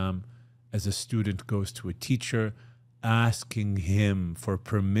alayhi salam as a student goes to a teacher, asking him for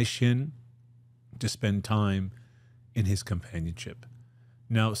permission to spend time in his companionship.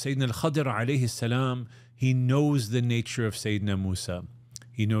 Now, Sayyidina Al-Khidr alayhi salam, he knows the nature of Sayyidina Musa.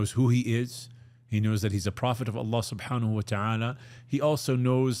 He knows who he is. He knows that he's a prophet of Allah subhanahu wa ta'ala. He also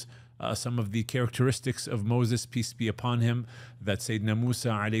knows some of the characteristics of Moses, peace be upon him, that Sayyidina Musa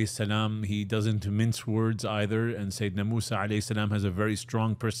alayhi salam, he doesn't mince words either, and Sayyidina Musa alayhi salam has a very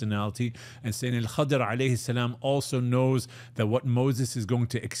strong personality, and Sayyidina Al-Khidr alayhi salam also knows that what Moses is going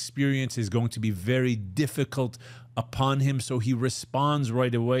to experience is going to be very difficult upon him, so he responds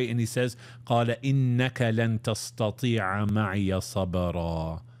right away and he says, قَالَ إِنَّكَ لَن تَسْتَطِيعَ مَعِيَ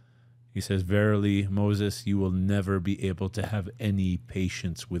صَبَرًا. He says, verily, Moses, you will never be able to have any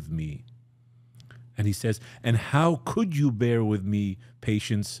patience with me. And he says, and how could you bear with me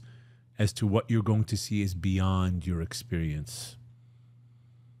patience as to what you're going to see is beyond your experience?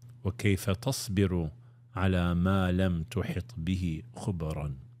 وَكَيْفَ تَصْبِرُ عَلَى مَا لَمْ تُحِطْ بِهِ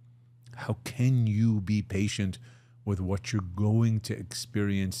خُبَرًا. How can you be patient with what you're going to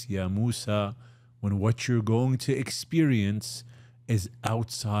experience, Ya Musa, when what you're going to experience is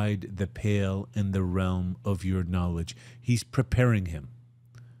outside the pale and the realm of your knowledge? He's preparing him.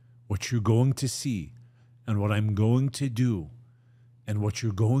 What you're going to see and what I'm going to do and what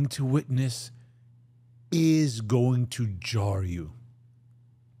you're going to witness is going to jar you.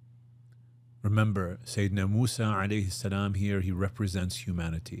 Remember, Sayyidina Musa alayhi salam here, he represents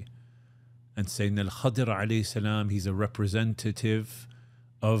humanity. And Sayyidina Al-Khidr alayhi salam, he's a representative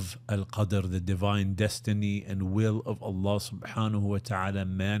of Al-Qadr, the divine destiny and will of Allah subhanahu wa ta'ala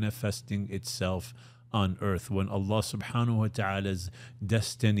manifesting itself on earth. When Allah subhanahu wa ta'ala's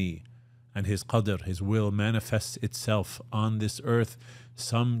destiny and his qadr, his will manifests itself on this earth,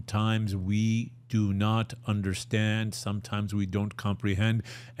 sometimes we do not understand, sometimes we don't comprehend,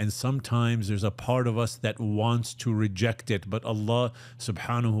 and sometimes there's a part of us that wants to reject it. But Allah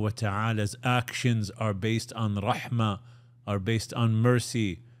subhanahu wa ta'ala's actions are based on rahmah, are based on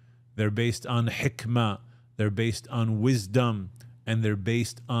mercy, they're based on hikmah, they're based on wisdom, and they're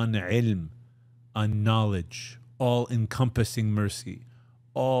based on ilm, on knowledge, all-encompassing mercy,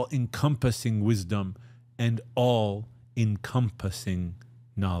 all-encompassing wisdom, and all-encompassing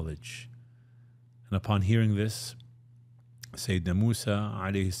knowledge. And upon hearing this, Sayyidina Musa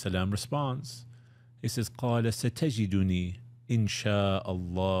alayhi salam responds. He says, قَالَ سَتَجِدُنِي إِن شَاءَ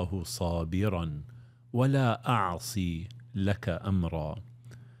اللَّهُ صَابِرًا وَلَا أَعْصِي لَكَ أَمْرًا.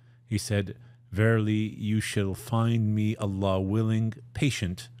 He said, verily you shall find me, Allah willing,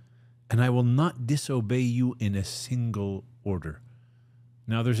 patient, and I will not disobey you in a single order.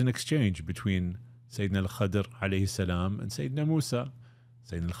 Now there's an exchange between Sayyidina Al-Khidr alayhi salam and Sayyidina Musa.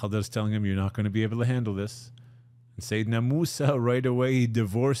 Sayyidina Al-Khidr is telling him, you're not going to be able to handle this. And Sayyidina Musa right away, he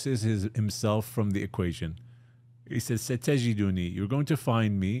divorces himself from the equation. He says, Satajiduni, you're going to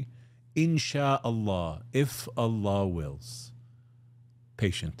find me, insha'Allah, if Allah wills.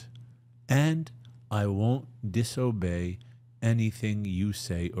 Patient. And I won't disobey anything you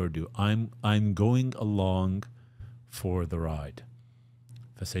say or do. I'm going along for the ride.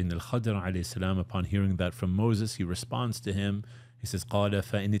 Sayyidina Al-Khidr alayhi salam, upon hearing that from Moses, he responds to him. He says, قَالَ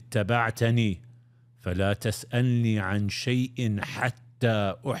فَإِنِ اتَّبَعْتَنِي فَلَا تَسْأَلْنِي عَنْ شَيْءٍ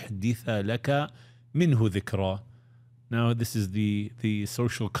حَتَّى أُحْدِثَ لَكَ مِنْهُ ذِكْرًا. Now this is the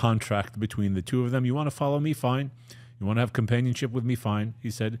social contract between the two of them. You want to follow me? Fine. You want to have companionship with me? Fine. He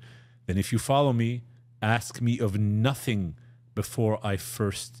said, then if you follow me, ask me of nothing before I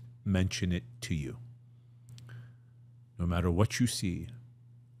first mention it to you. No matter what you see,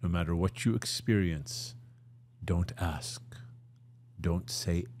 no matter what you experience, don't ask. Don't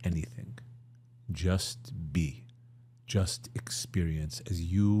say anything. Just be. Just experience. As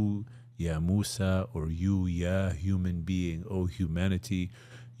you, Ya Musa, or you, Ya human being, O humanity,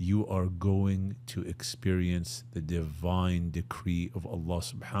 you are going to experience the divine decree of Allah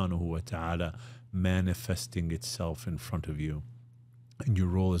subhanahu wa ta'ala manifesting itself in front of you. And your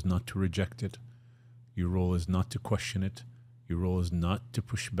role is not to reject it. Your role is not to question it. Your role is not to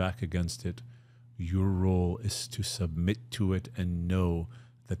push back against it. Your role is to submit to it and know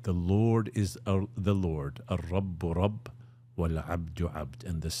that the Lord is the Lord, Ar-Rabbu Rabb, wal-Abdu Abd,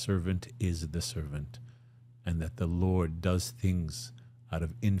 and the servant is the servant, and that the Lord does things out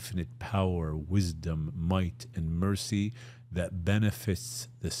of infinite power, wisdom, might, and mercy that benefits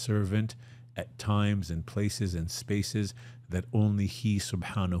the servant at times and places and spaces that only He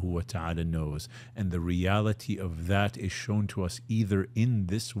subhanahu wa ta'ala knows. And the reality of that is shown to us either in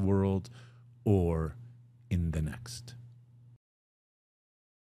this world or in the next.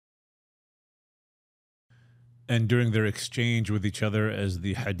 And during their exchange with each other, as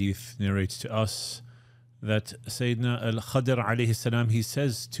the hadith narrates to us, that Sayyidina Al-Khidr alayhi salam, he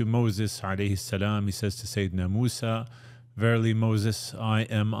says to Moses alayhi salam, he says to Sayyidina Musa, verily Moses, I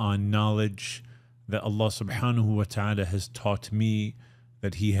am on knowledge that Allah subhanahu wa ta'ala has taught me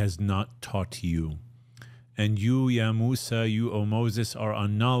that he has not taught you. And you, Ya Musa, you, O Moses, are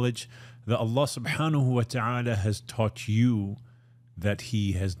on knowledge that Allah subhanahu wa ta'ala has taught you that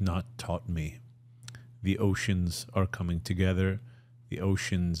he has not taught me. The oceans are coming together, the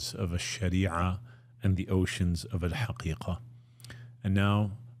oceans of Al-Sharia and the oceans of Al-Haqiqah. And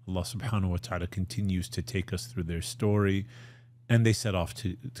now Allah subhanahu wa ta'ala continues to take us through their story, and they set off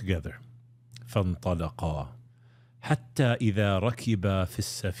together. فانطلقا حتى إذا ركبا في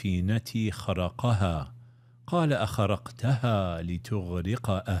السفينة خرقها قال أخرقتها لتغرق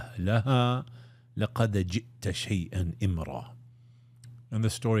أهلها لقد جئت شيئا إمرا. And the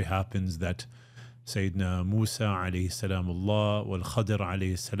story happens that Sayyidina Musa alayhi salam Allah wal Khidr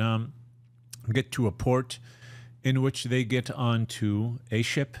alayhi salam get to a port in which they get onto a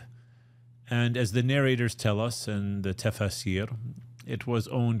ship, and as the narrators tell us and the tafasir, it was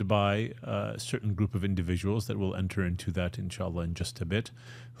owned by a certain group of individuals that will enter into that inshallah in just a bit,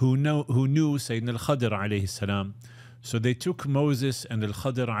 who knew Sayyidina Al-Khidr alayhi salam. So they took Moses and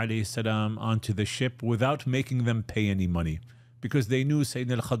Al-Khidr alayhi salam onto the ship without making them pay any money, because they knew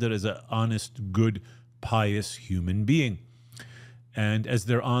Sayyidina Al-Khidr is an honest, good, pious human being. And as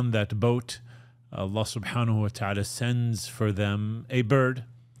they're on that boat, Allah subhanahu wa ta'ala sends for them a bird,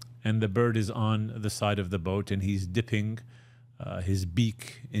 and the bird is on the side of the boat, and he's dipping his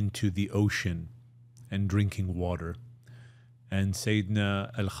beak into the ocean and drinking water. And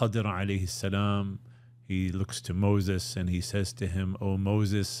Sayyidina Al-Khidr alayhi salam, he looks to Moses and he says to him, O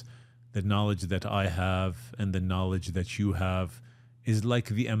Moses, the knowledge that I have and the knowledge that you have is like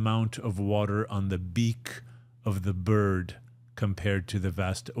the amount of water on the beak of the bird compared to the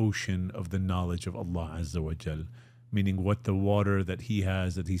vast ocean of the knowledge of Allah Azza wa Jal. Meaning what the water that he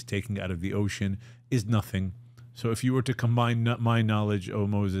has, that he's taking out of the ocean, is nothing. So if you were to combine my knowledge, O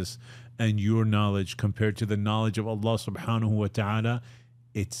Moses, and your knowledge compared to the knowledge of Allah subhanahu wa ta'ala,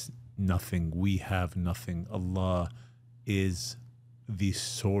 it's nothing. We have nothing. Allah is the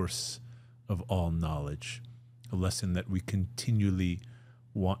source of all knowledge. A lesson that we continually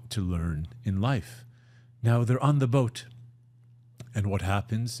want to learn in life. Now they're on the boat. And what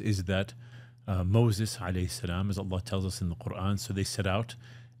happens is that Moses alayhi salam, as Allah tells us in the Qur'an, so they set out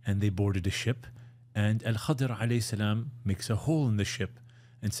and they boarded a ship, and Al-Khidr alayhi salam makes a hole in the ship,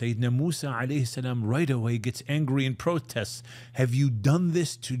 and Sayyidina Musa alayhi salam right away gets angry and protests. Have you done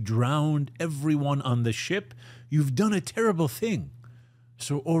this to drown everyone on the ship? You've done a terrible thing.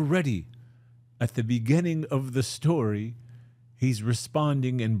 So already at the beginning of the story, he's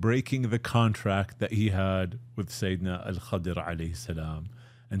responding and breaking the contract that he had with Sayyidina Al-Khidr alayhi salam.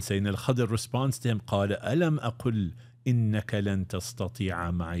 And Sayyidina Al-Khidr responds to him, قال ألم أقل إنك لن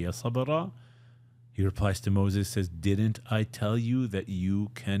تستطيع معي صبرا. He replies to Moses, says, didn't I tell you that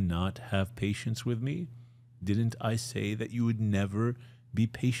you cannot have patience with me? Didn't I say that you would never be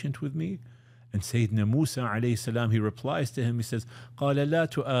patient with me? And Sayyidina Musa alayhi salam, he replies to him, he says, قال لا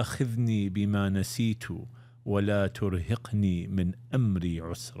تؤاخذني بما نسيت ولا ترهقني من أمري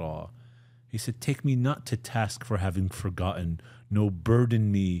عسرا. He said, take me not to task for having forgotten, nor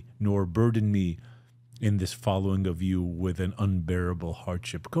burden me in this following of you with an unbearable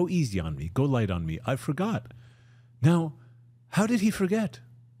hardship. Go easy on me, go light on me. I forgot. Now, how did he forget?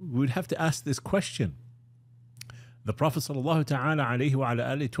 We would have to ask this question. The Prophet sallallahu ta'ala alayhi wa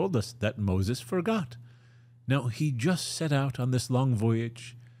alayhi told us that Moses forgot. Now, he just set out on this long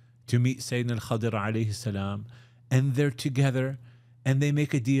voyage to meet Sayyidina Al-Khidr alayhi salam, and they're together, and they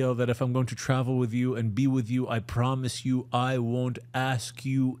make a deal that if I'm going to travel with you and be with you, I promise you I won't ask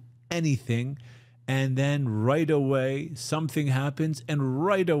you anything. And then right away something happens, and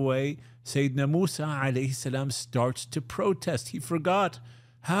right away Sayyidina Musa alayhi salam starts to protest. He forgot.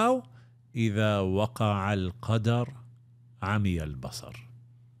 How? إذا وقع القدر عمي البصر.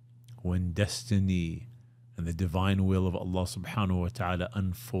 When destiny and the divine will of Allah subhanahu wa ta'ala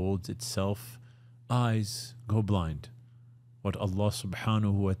unfolds itself, eyes go blind. What Allah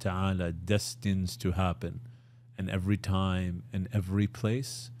subhanahu wa ta'ala destines to happen, and every time and every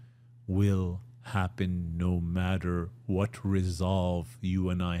place will happen, no matter what resolve you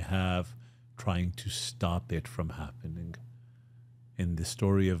and I have trying to stop it from happening. In the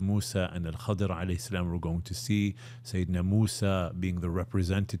story of Musa and Al-Khidr alayhi salam, we're going to see Sayyidina Musa, being the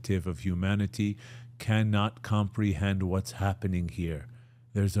representative of humanity, cannot comprehend what's happening here.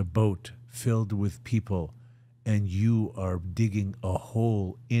 There's a boat filled with people, and you are digging a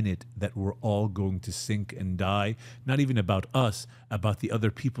hole in it that we're all going to sink and die. Not even about us, about the other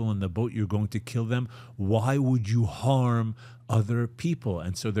people in the boat. You're going to kill them. Why would you harm other people?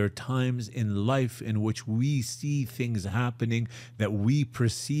 And so there are times in life in which we see things happening that we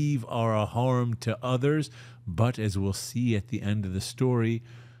perceive are a harm to others. But as we'll see at the end of the story,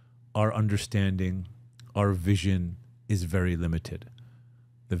 our understanding, our vision is very limited.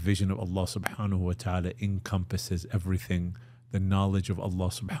 The vision of Allah subhanahu wa ta'ala encompasses everything. The knowledge of Allah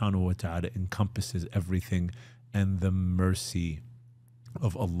subhanahu wa ta'ala encompasses everything. And the mercy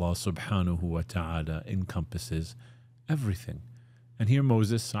of Allah subhanahu wa ta'ala encompasses everything. And here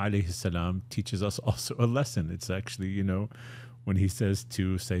Moses alayhi salam teaches us also a lesson. It's actually, you know, when he says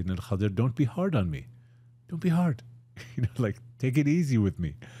to Sayyidina al-Khidr, don't be hard on me. Don't be hard. You know, like, take it easy with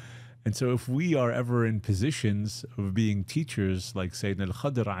me. And so if we are ever in positions of being teachers like Sayyidina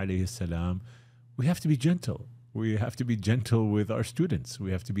al-Khidr alayhi salam, we have to be gentle. We have to be gentle with our students.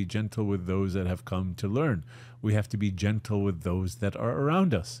 We have to be gentle with those that have come to learn. We have to be gentle with those that are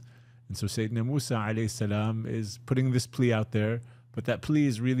around us. And so Sayyidina Musa alayhi salam is putting this plea out there, but that plea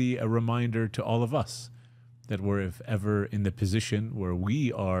is really a reminder to all of us that we're, if ever, in the position where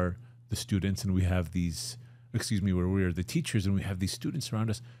we are the students and we have these, where we are the teachers and we have these students around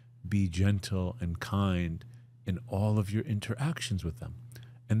us, be gentle and kind in all of your interactions with them.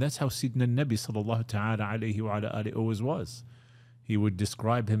 And that's how Sayyidina Nabi sallallahu ta'ala alayhi wa ala alihi always was. He would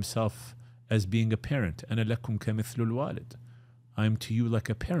describe himself as being a parent. أَنَا لَكُمْ كَمِثْلُ الْوَالِدِ. I am to you like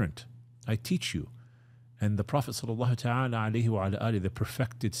a parent. I teach you. And the Prophet sallallahu ta'ala alayhi wa ala alihi, the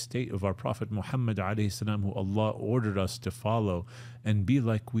perfected state of our Prophet Muhammad alayhi salam, who Allah ordered us to follow and be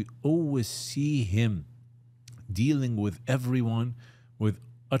like, we always see him dealing with everyone with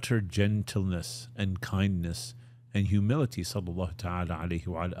utter gentleness and kindness and humility, sallallahu ta'ala alayhi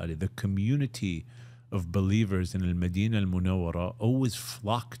wa alihi. The community of believers in Al-Madina Al-Munawwara always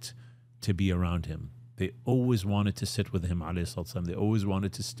flocked to be around him. They always wanted to sit with him, alayhi salatu wasalam. They always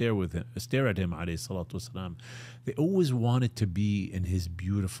wanted to stare at him, alayhi salatu wasalam. They always wanted to be in his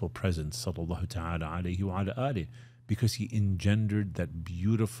beautiful presence, sallallahu ta'ala alayhi wa alihi, because he engendered that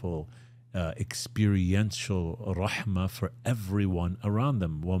beautiful experiential rahmah for everyone around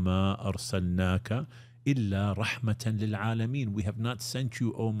them. وَمَا أَرْسَلْنَاكَ إِلَّا رَحْمَةً لِلْعَالَمِينَ. We have not sent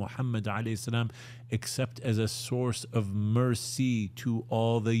you, O Muhammad alayhi salam, except as a source of mercy to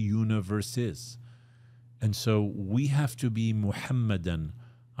all the universes. And so we have to be Muhammadan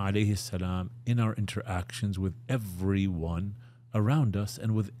alayhi salam in our interactions with everyone around us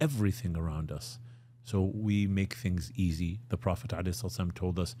and with everything around us. So we make things easy. The Prophet alayhi salam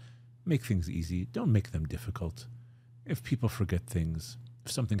told us, make things easy. Don't make them difficult. If people forget things,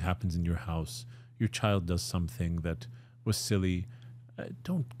 if something happens in your house, your child does something that was silly,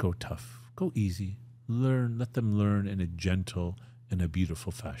 don't go tough. Go easy. Learn. Let them learn in a gentle and a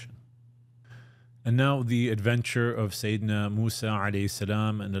beautiful fashion. And now the adventure of Sayyidina Musa alayhi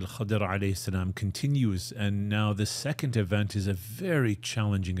salam and Al-Khidr alayhi salam continues. And now the second event is a very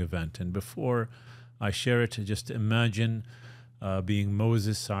challenging event. And before I share it, just imagine being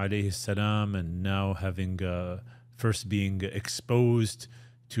Moses alayhi salam and now having first being exposed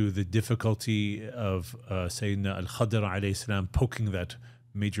to the difficulty of Sayyidina Al-Khidr alayhi salam poking that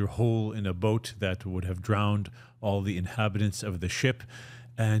major hole in a boat that would have drowned all the inhabitants of the ship.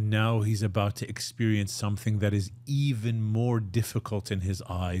 And now he's about to experience something that is even more difficult in his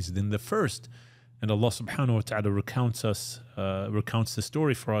eyes than the first. And Allah subhanahu wa ta'ala recounts the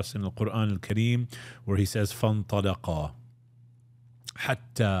story for us in the Qur'an al-Kareem, where he says, فَانْطَلَقَا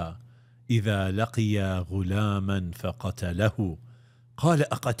حَتَّى إِذَا لَقِيَا غُلَامًا فَقَتَلَهُ قَالَ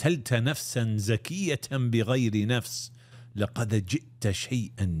أَقَتَلْتَ نَفْسًا زَكِيَّةً بِغَيْرِ نَفْسٍ لَقَدْ جِئْتَ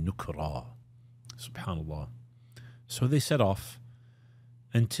شَيْئًا نُكْرًا. Subhanallah. So they set off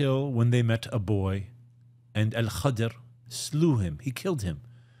until when they met a boy, and Al-Khidr slew him. He killed him.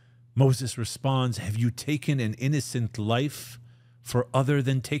 Moses responds, have you taken an innocent life for other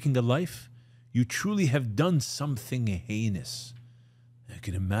than taking a life? You truly have done something heinous. I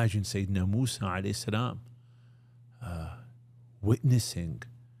can imagine Sayyidina Musa alayhi salam witnessing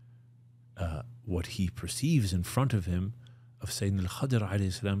what he perceives in front of him of Sayyidina Al-Khidr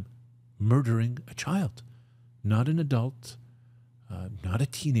alayhi salam murdering a child, not an adult, not a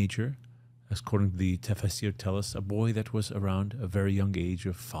teenager, as according to the tafsir tell us, a boy that was around a very young age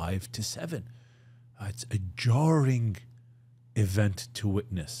of 5 to 7. It's a jarring event to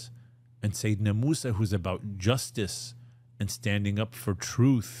witness. And Sayyidina Musa, who's about justice and standing up for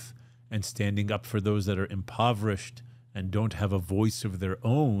truth and standing up for those that are impoverished and don't have a voice of their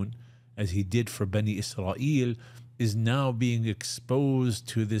own, as he did for Bani Israel, is now being exposed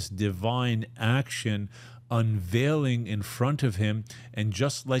to this divine action unveiling in front of him. And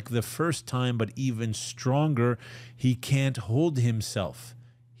just like the first time, but even stronger, he can't hold himself.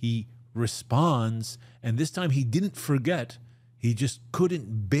 He responds, and this time he didn't forget. He just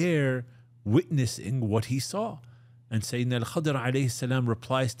couldn't bear witnessing what he saw. And Sayyidina Al-Khidr alayhi salam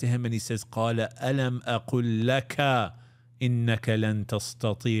replies to him and he says, قَالَ أَلَمْ أَقُلْ لَكَ إِنَّكَ لَن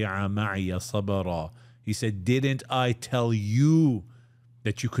تَسْتَطِيعَ مَعِيَ صَبْرًا. He said, didn't I tell you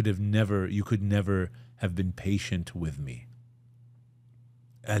that you could never have been patient with me?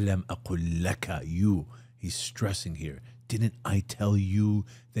 أَلَمْ أَقُلْ لَكَ, you. He's stressing here. Didn't I tell you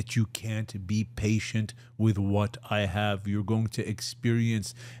that you can't be patient with what I have? You're going to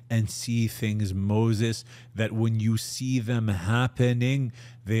experience and see things, Moses, that when you see them happening,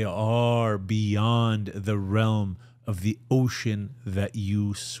 they are beyond the realm of the ocean that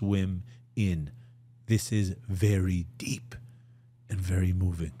you swim in. This is very deep and very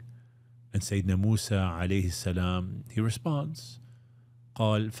moving. And Sayyidina Musa alayhi salam, he responds,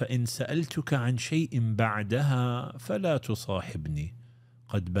 قال فإن سألتك عن شيء بعدها فلا تصاحبني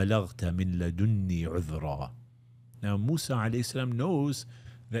قد بلغت من لدني عذرا. Now Musa alayhi salam knows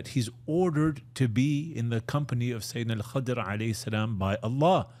that he's ordered to be in the company of Sayyidina Al-Khidr alayhi salam by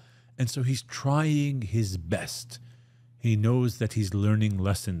Allah, and so he's trying his best. He knows that he's learning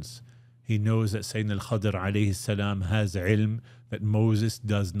lessons. He knows that Sayyidina Al-Khidr alayhi salam has ilm that Moses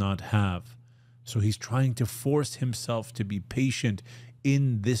does not have. So he's trying to force himself to be patient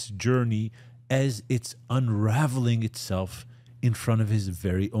in this journey as it's unraveling itself in front of his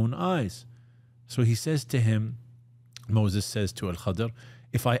very own eyes. So he says to him, Moses says to Al-Khidr,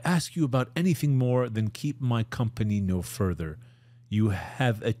 if I ask you about anything more, then keep my company no further. You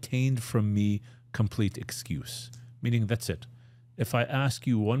have attained from me complete excuse. Meaning that's it. If I ask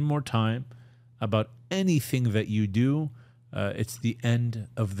you one more time about anything that you do, it's the end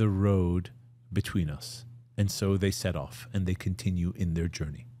of the road between us. And so they set off and they continue in their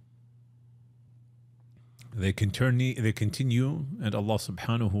journey. They continue, and Allah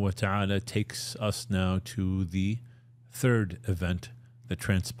subhanahu wa ta'ala takes us now to the third event that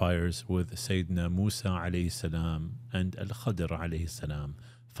transpires with Sayyidina Musa alayhi salam and Al-Khidr alayhi salam.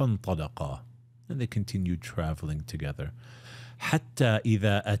 فَانْطَلَقَا, and they continued traveling together. حَتَّى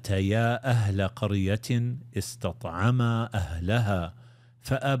إِذَا أَتَيَا أَهْلَ قَرْيَةٍ اسْتَطْعَمَا أَهْلَهَا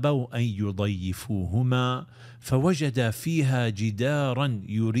فأبوا أن يضيفوهما فوجدا فيها جدارا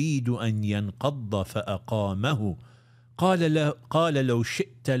يريد أن ينقض فأقامه قال لو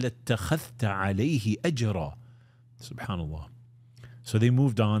شئت لاتخذت عليه أجرا. Subhanallah. So they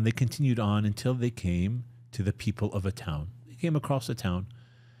moved on, they continued on until they came to the people of a town. They came across a town.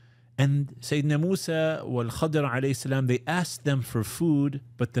 And Sayyidina Musa wal Khidr alayhi salam, they asked them for food,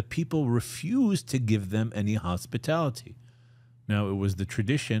 but the people refused to give them any hospitality. Now, it was the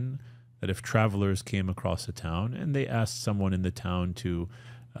tradition that if travelers came across a town and they asked someone in the town to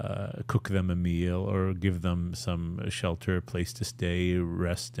cook them a meal or give them some shelter, place to stay,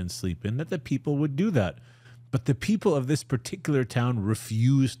 rest and sleep in, that the people would do that. But the people of this particular town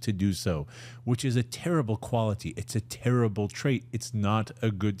refused to do so, which is a terrible quality. It's a terrible trait. It's not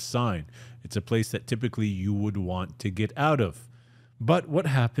a good sign. It's a place that typically you would want to get out of. But what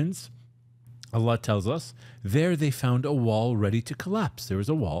happens? Allah tells us, there they found a wall ready to collapse. There was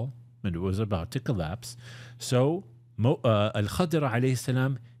a wall, and it was about to collapse. So Al-Khidr alayhi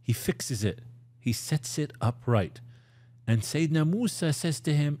salam, he fixes it. He sets it upright. And Sayyidina Musa says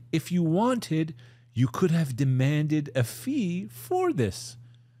to him, if you wanted, you could have demanded a fee for this.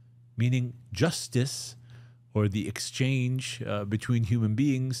 Meaning justice, or the exchange between human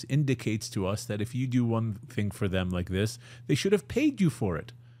beings, indicates to us that if you do one thing for them like this, they should have paid you for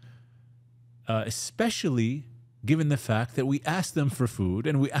it. Especially given the fact that we asked them for food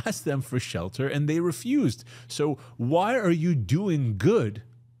and we asked them for shelter and they refused. So why are you doing good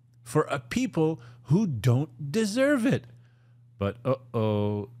for a people who don't deserve it? But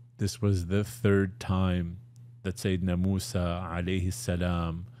this was the third time that Sayyidina Musa alayhi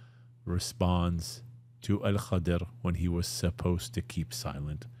salam responds to Al-Khidr when he was supposed to keep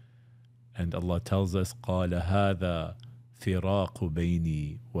silent. And Allah tells us, قَالَ هَذَا فِرَاقُ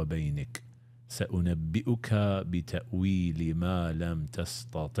بَيْنِي وَبَيْنِكَ سأنبئك بتأويل ما لم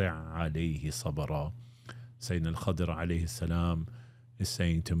تستطع عليه صبرا. Sayyidina Al-Khidr alayhi salam is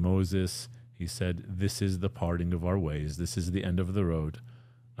saying to Moses, he said, this is the parting of our ways. This is the end of the road.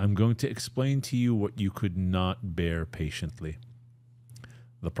 I'm going to explain to you what you could not bear patiently.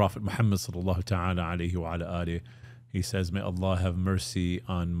 The Prophet Muhammad sallallahu ta'ala alayhi wa ala alihi, he says, may Allah have mercy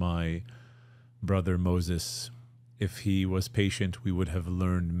on my brother Moses. If he was patient, we would have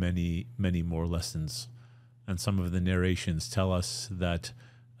learned many, many more lessons. And some of the narrations tell us that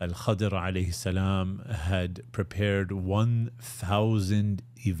Al-Khidr alayhi salam had prepared 1,000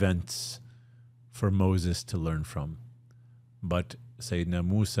 events for Moses to learn from. But Sayyidina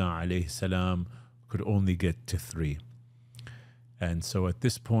Musa alayhi salam could only get to 3. And so at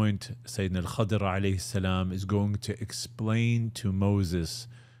this point, Sayyidina Al-Khidr alayhi salam is going to explain to Moses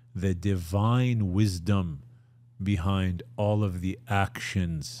the divine wisdom behind all of the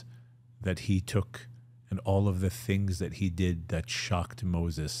actions that he took and all of the things that he did that shocked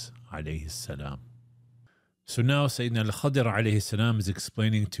Moses alayhi salam. So now Sayyidina Al-Khidr alayhi salam is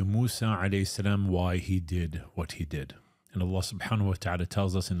explaining to Musa alayhi salam why he did what he did. And Allah subhanahu wa ta'ala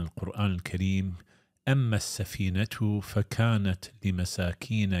tells us in Al-Qur'an Al-Kareem, أما السفينة فكانت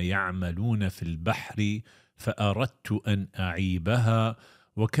لمساكين يعملون في البحر فأردت أن أعيبها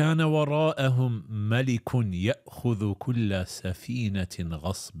وكان وراءهم ملك يأخذ كل سفينة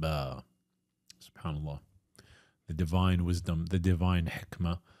غصبا. SubhanAllah. The divine wisdom, the divine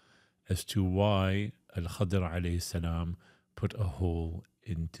hikmah as to why Al-Khidr alayhi salam put a hole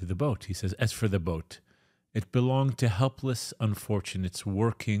into the boat. He says, as for the boat, it belonged to helpless unfortunates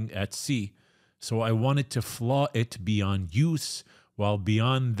working at sea. So I wanted to flaw it beyond use, while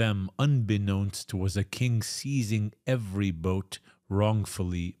beyond them, unbeknownst, was a king seizing every boat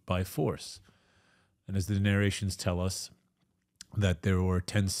wrongfully by force. And as the narrations tell us, that there were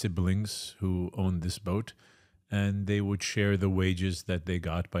 10 siblings who owned this boat, and they would share the wages that they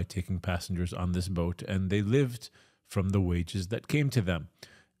got by taking passengers on this boat, and they lived from the wages that came to them.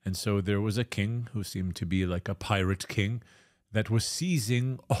 And so there was a king who seemed to be like a pirate king that was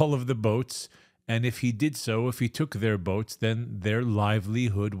seizing all of the boats, and if he did so, if he took their boats, then their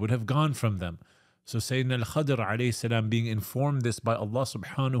livelihood would have gone from them. So Sayyidina Al-Khidr alayhi salam, being informed this by Allah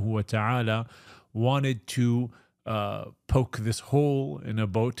subhanahu wa ta'ala, wanted to poke this hole in a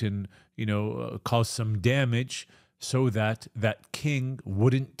boat and, cause some damage so that that king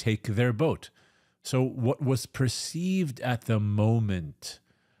wouldn't take their boat. So what was perceived at the moment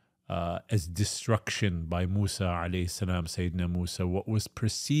as destruction by Musa alayhi salam, Sayyidina Musa, what was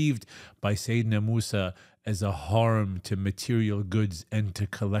perceived by Sayyidina Musa as a harm to material goods and to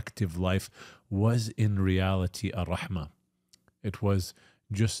collective life was in reality a rahmah. It was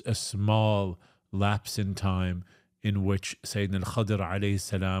just a small lapse in time in which Sayyidina Al-Khidr alayhi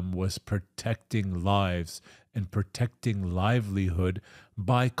salam was protecting lives and protecting livelihood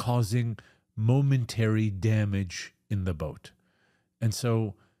by causing momentary damage in the boat. And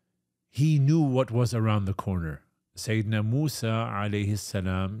so he knew what was around the corner. Sayyidina Musa alayhi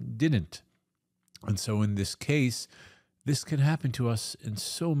salam didn't. And so in this case, this can happen to us in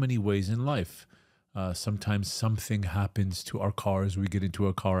so many ways in life. Sometimes something happens to our cars. We get into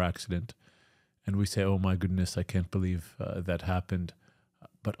a car accident and we say, oh my goodness, I can't believe that happened.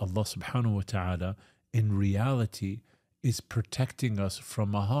 But Allah subhanahu wa ta'ala in reality is protecting us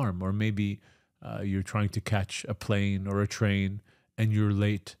from a harm. Or maybe you're trying to catch a plane or a train and you're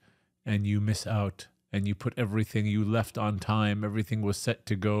late and you miss out and you put everything, you left on time, everything was set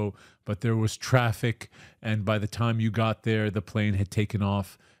to go, but there was traffic, and by the time you got there, the plane had taken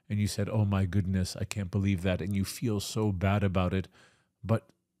off, and you said, oh my goodness, I can't believe that, and you feel so bad about it. But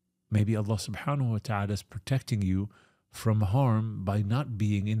maybe Allah subhanahu wa ta'ala is protecting you from harm by not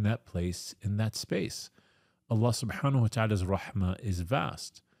being in that place, in that space. Allah subhanahu wa ta'ala's rahmah is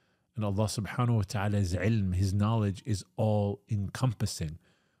vast, and Allah subhanahu wa ta'ala's ilm, His knowledge, is all encompassing.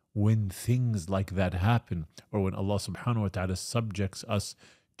 When things like that happen, or when Allah subhanahu wa ta'ala subjects us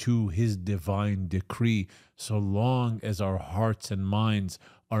to His divine decree, so long as our hearts and minds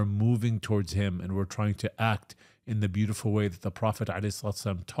are moving towards Him and we're trying to act in the beautiful way that the Prophet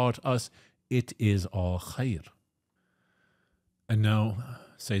ﷺ taught us, it is all khair. And now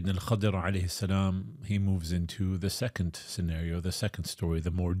Sayyidina Al-Khidr alayhi salam, he moves into the second scenario, the second story,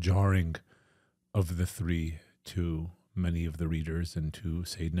 the more jarring of the three to many of the readers and to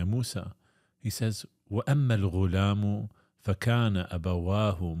Sayyidina Musa. He says, وَأَمَّا الْغُلَامُ فَكَانَ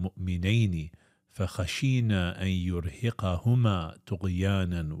أَبَوَاهُ مُؤْمِنَيْنِ فَخَشِينَا أَنْ يُرْهِقَهُمَا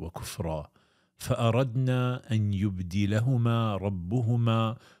طُغْيَانًا وَكُفْرًا فَأَرَدْنَا أَنْ يُبْدِلَهُمَا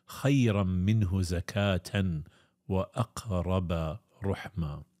رَبُّهُمَا خَيْرًا مِنْهُ زَكَاةً وَأَقْرَبَ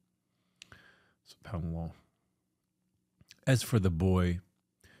رُحْمًا. SubhanAllah. As for the boy,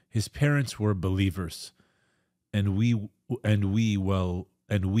 his parents were believers, and we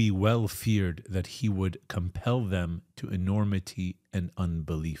well feared that he would compel them to enormity and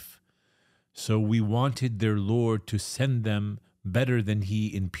unbelief. So we wanted their Lord to send them better than he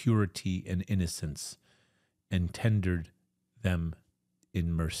in purity and innocence, and tendered them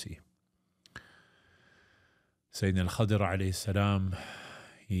in mercy. Sayyidina Al-Khidr alayhi salam,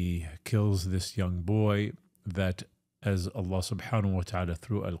 he kills this young boy, that, as Allah subhanahu wa ta'ala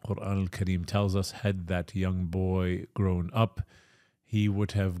through Al-Qur'an Al-Kareem tells us, had that young boy grown up, he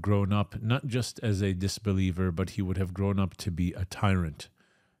would have grown up not just as a disbeliever, but he would have grown up to be a tyrant.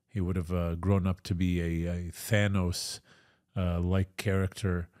 He would have grown up to be a Thanos like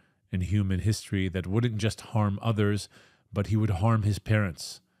character in human history that wouldn't just harm others, but he would harm his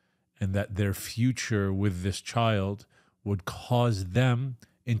parents, and that their future with this child would cause them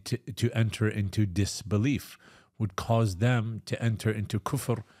to enter into disbelief, would cause them to enter into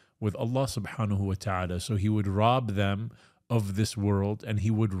kufr with Allah subhanahu wa ta'ala. So he would rob them of this world, and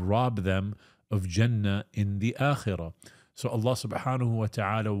he would rob them of Jannah in the Akhirah. So Allah subhanahu wa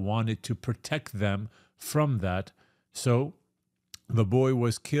ta'ala wanted to protect them from that. So the boy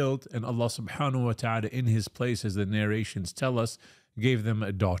was killed, and Allah subhanahu wa ta'ala, in his place, as the narrations tell us, gave them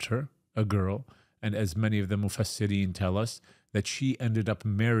a daughter, a girl. And as many of the Mufassirin tell us, that she ended up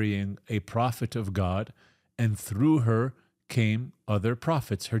marrying a prophet of God, and through her came other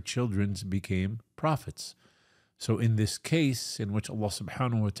prophets. Her children became prophets. So in this case, in which Allah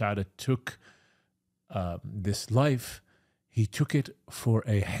subhanahu wa ta'ala took this life, he took it for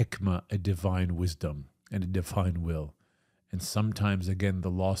a hikmah, a divine wisdom, and a divine will. And sometimes, again, the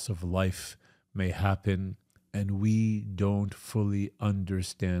loss of life may happen, and we don't fully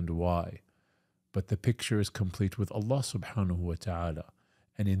understand why. But the picture is complete with Allah subhanahu wa ta'ala.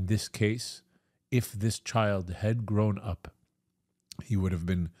 And in this case, if this child had grown up, he would have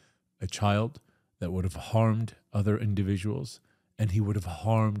been a child that would have harmed other individuals, and he would have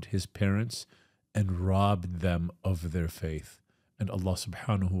harmed his parents and robbed them of their faith. And Allah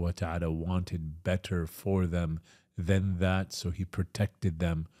subhanahu wa ta'ala wanted better for them than that, so he protected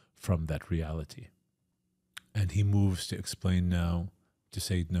them from that reality. And he moves to explain now to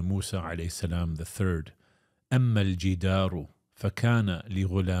Sayyidina Musa alayhi salam the third. أما الجدار فكان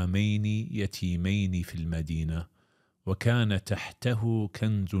لغلامين يتيمين في المدينة وكان تحته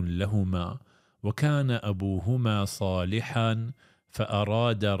كنز لهما وكان أبوهما صالحا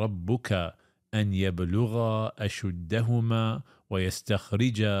فأراد ربك أن يبلغا أشدهما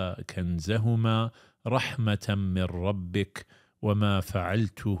ويستخرجا كنزهما رحمة من ربك وما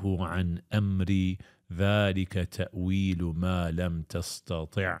فعلته عن أمري ذلك تأويل ما لم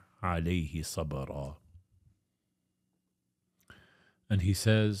تستطع عليه صبرا. And he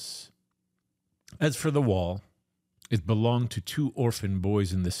says, as for the wall, it belonged to two orphan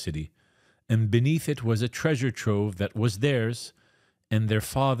boys in the city, and beneath it was a treasure trove that was theirs, and their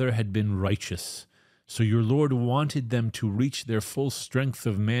father had been righteous. So your Lord wanted them to reach their full strength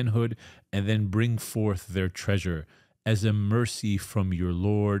of manhood and then bring forth their treasure as a mercy from your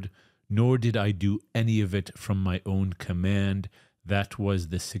Lord, nor did I do any of it from my own command. That was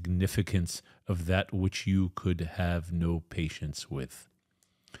the significance of that which you could have no patience with.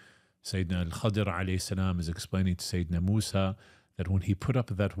 Sayyidina Al-Khidr alayhi salam is explaining to Sayyidina Musa that when he put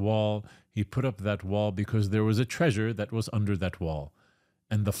up that wall, he put up that wall because there was a treasure that was under that wall.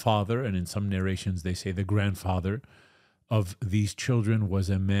 And the father, and in some narrations they say the grandfather of these children, was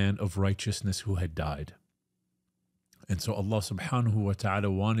a man of righteousness who had died. And so Allah subhanahu wa ta'ala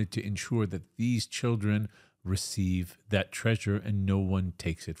wanted to ensure that these children receive that treasure and no one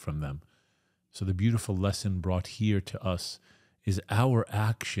takes it from them. So the beautiful lesson brought here to us is our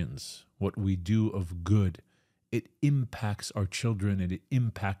actions, what we do of good, it impacts our children and it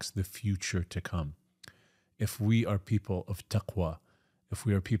impacts the future to come. If we are people of taqwa, if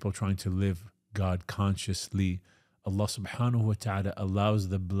we are people trying to live God consciously, Allah subhanahu wa ta'ala allows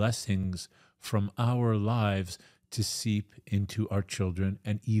the blessings from our lives to seep into our children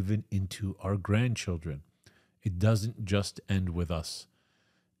and even into our grandchildren. It doesn't just end with us.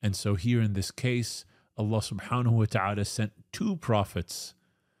 And so here in this case, Allah subhanahu wa ta'ala sent two prophets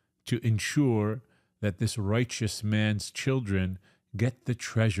to ensure that this righteous man's children get the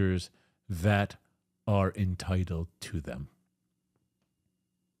treasures that are entitled to them.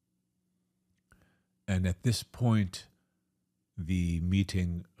 And at this point, the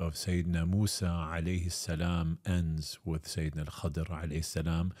meeting of Sayyidina Musa alayhi salam ends with Sayyidina Al-Khidr alayhi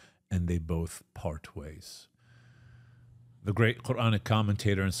salam, and they both part ways. The great Quranic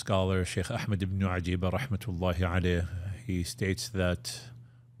commentator and scholar Shaykh Ahmad ibn Ajiba rahmatullahi alayh, he states that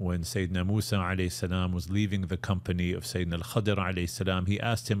when Sayyidina Musa alayhi salam was leaving the company of Sayyidina Al-Khidr alayhi salam, he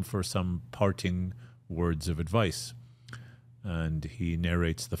asked him for some parting words of advice. And he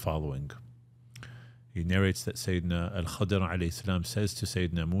narrates the following. He narrates that Sayyidina Al-Khidr alayhi salam says to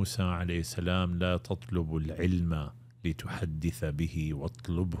Sayyidina Musa alayhi salam, لا تطلب العلم لتحدث به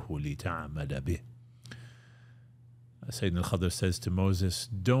واطلبه لتعمل به. Sayyidina Al-Khidr says to Moses,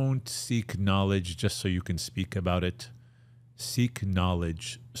 don't seek knowledge just so you can speak about it. Seek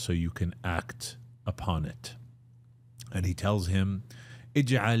knowledge so you can act upon it. And he tells him,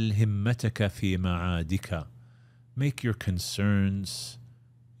 اجعل همتك في معادك. Make your concerns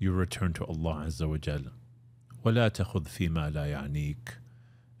your return to Allah Azza wa Jal. ولا تخذ فيما لا يعنيك.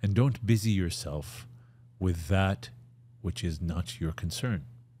 And don't busy yourself with that which is not your concern.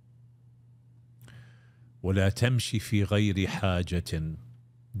 ولا تمشي في غير حاجة.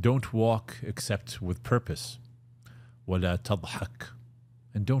 Don't walk except with purpose. ولا تضحك.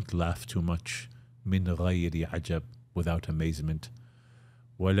 And don't laugh too much. من غير عجب, without amazement.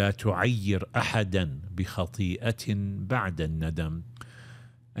 ولا تعير أحدا بخطيئة بعد الندم.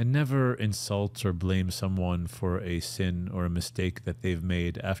 And never insult or blame someone for a sin or a mistake that they've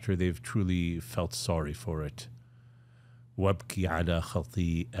made after they've truly felt sorry for it. وابكي على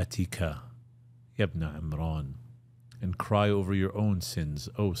خطيئتك يا ابن عمران. And cry over your own sins,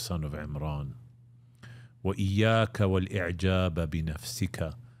 O son of Imran. وإياك والإعجاب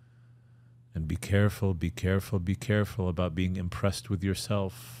بنفسك. And be careful, be careful, be careful about being impressed with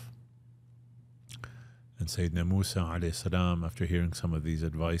yourself. And Sayyidina Musa alayhi salam, after hearing some of these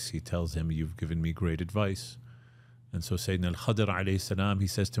advice, he tells him, you've given me great advice. And so Sayyidina Al-Khidr alayhi salam, he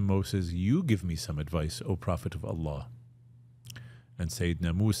says to Moses, you give me some advice, O Prophet of Allah. And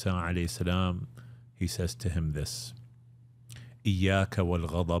Sayyidina Musa alayhi salam, he says to him this, إياك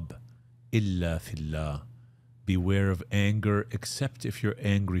والغضب إلا في الله. Beware of anger except if you're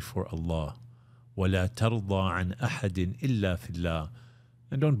angry for Allah. ولا ترضى عن أحد إلا في الله.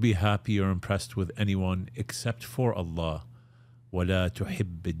 And don't be happy or impressed with anyone except for Allah. ولا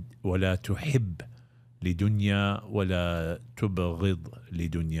تحب لدنيا ولا تبغض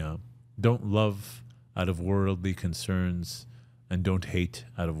لدنيا. Don't love out of worldly concerns and don't hate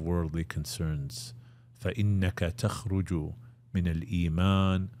out of worldly concerns. فإنك تخرج من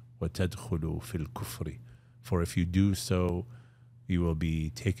الإيمان وتدخل في الكفر. For if you do so, you will be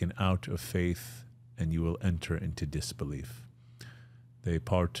taken out of faith and you will enter into disbelief. They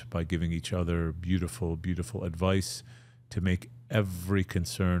part by giving each other beautiful, beautiful advice to make every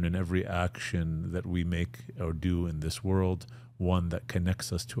concern and every action that we make or do in this world one that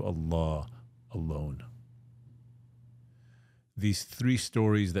connects us to Allah alone. These three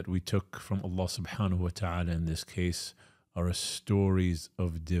stories that we took from Allah subhanahu wa ta'ala in this case are stories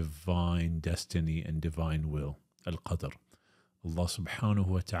of divine destiny and divine will. Al-Qadr. Allah subhanahu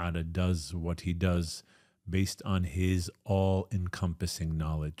wa ta'ala does what he does based on his all-encompassing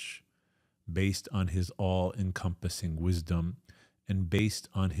knowledge, based on his all-encompassing wisdom, and based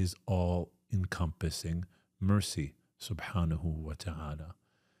on his all-encompassing mercy subhanahu wa ta'ala.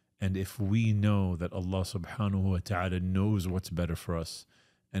 And if we know that Allah subhanahu wa ta'ala knows what's better for us,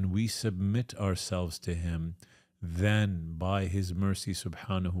 and we submit ourselves to him, then by his mercy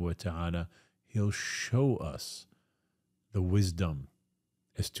subhanahu wa ta'ala, he'll show us the wisdom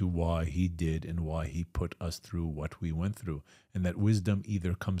as to why he did and why he put us through what we went through. And that wisdom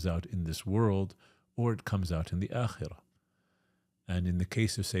either comes out in this world or it comes out in the akhirah. And in the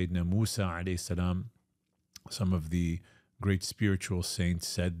case of Sayyidina Musa alayhi salam, some of the great spiritual saints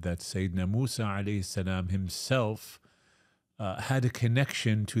said that Sayyidina Musa alayhi salam himself had a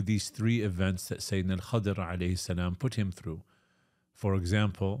connection to these three events that Sayyidina Al-Khidr alayhi salam put him through. For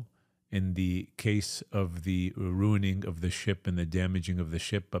example, in the case of the ruining of the ship and the damaging of the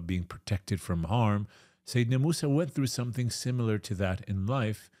ship but being protected from harm, Sayyidina Musa went through something similar to that in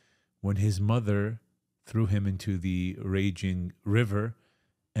life when his mother threw him into the raging river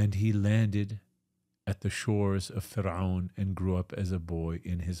and he landed at the shores of Fir'aun and grew up as a boy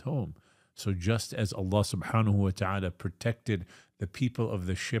in his home. So just as Allah subhanahu wa ta'ala protected the people of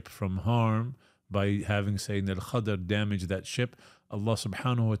the ship from harm by having Sayyidina Al-Khidr damage that ship, Allah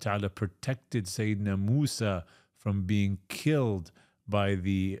subhanahu wa ta'ala protected Sayyidina Musa from being killed by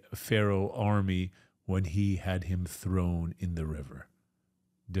the Pharaoh army when he had him thrown in the river.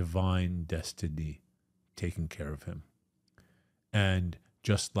 Divine destiny taking care of him. And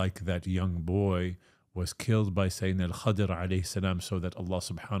just like that young boy was killed by Sayyidina Al-Khidr alayhi salam so that Allah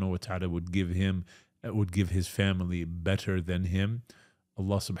subhanahu wa ta'ala would give his family better than him,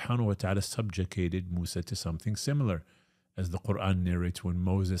 Allah subhanahu wa ta'ala subjugated Musa to something similar. As the Qur'an narrates, when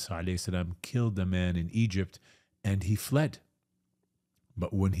Moses alayhi salam killed a man in Egypt and he fled.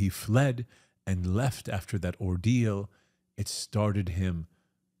 But when he fled and left after that ordeal, it started him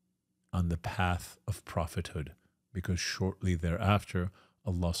on the path of prophethood, because shortly thereafter,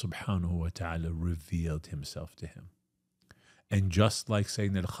 Allah subhanahu wa ta'ala revealed himself to him. And just like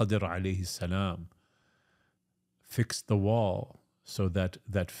Sayyidina Al-Khidr alayhi salam fixed the wall so that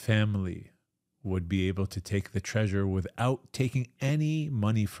that family would be able to take the treasure without taking any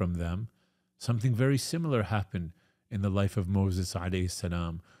money from them, something very similar happened in the life of Moses alayhi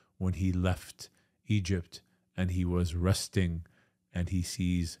salam when he left Egypt, and he was resting, and he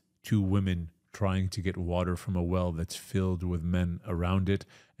sees two women trying to get water from a well that's filled with men around it.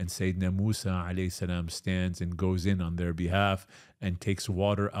 And Sayyidina Musa alayhi salam stands and goes in on their behalf and takes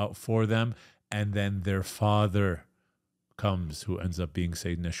water out for them. And then their father comes, who ends up being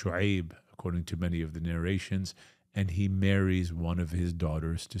Sayyidina Shu'aib, according to many of the narrations, and he marries one of his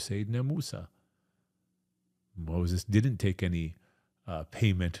daughters to Sayyidina Musa. Moses didn't take any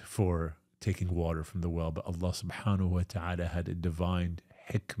payment for taking water from the well, but Allah subhanahu wa ta'ala had a divine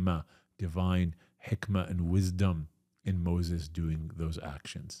hikmah and wisdom in Moses doing those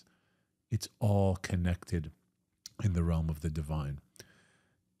actions. It's all connected in the realm of the divine.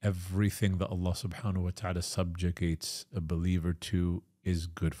 Everything that Allah subhanahu wa ta'ala subjugates a believer to is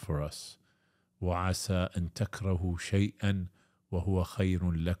good for us. وَعَسَىٰ أَن تَكْرَهُوا شَيْئًا وَهُوَ خَيْرٌ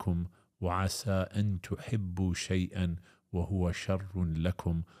لَكُمْ وَعَسَىٰ أَن تُحِبُّوا شَيْئًا وَهُوَ شَرٌّ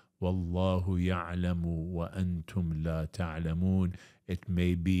لَكُمْ وَاللَّهُ يَعْلَمُ وَأَنْتُمْ لَا تَعْلَمُونَ. It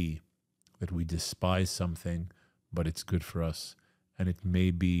may be that we despise something, but it's good for us. And it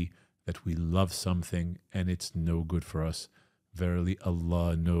may be that we love something and it's no good for us. Verily,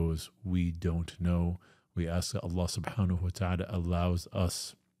 Allah knows, we don't know. We ask that Allah subhanahu wa ta'ala allows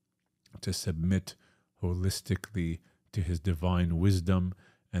us to submit holistically to His divine wisdom,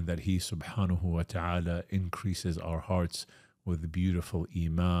 and that He subhanahu wa ta'ala increases our hearts with beautiful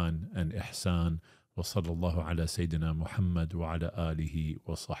iman and ihsan. Wa sallallahu ala Sayyidina Muhammad wa ala alihi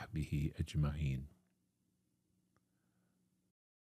wa sahbihi ajma'een.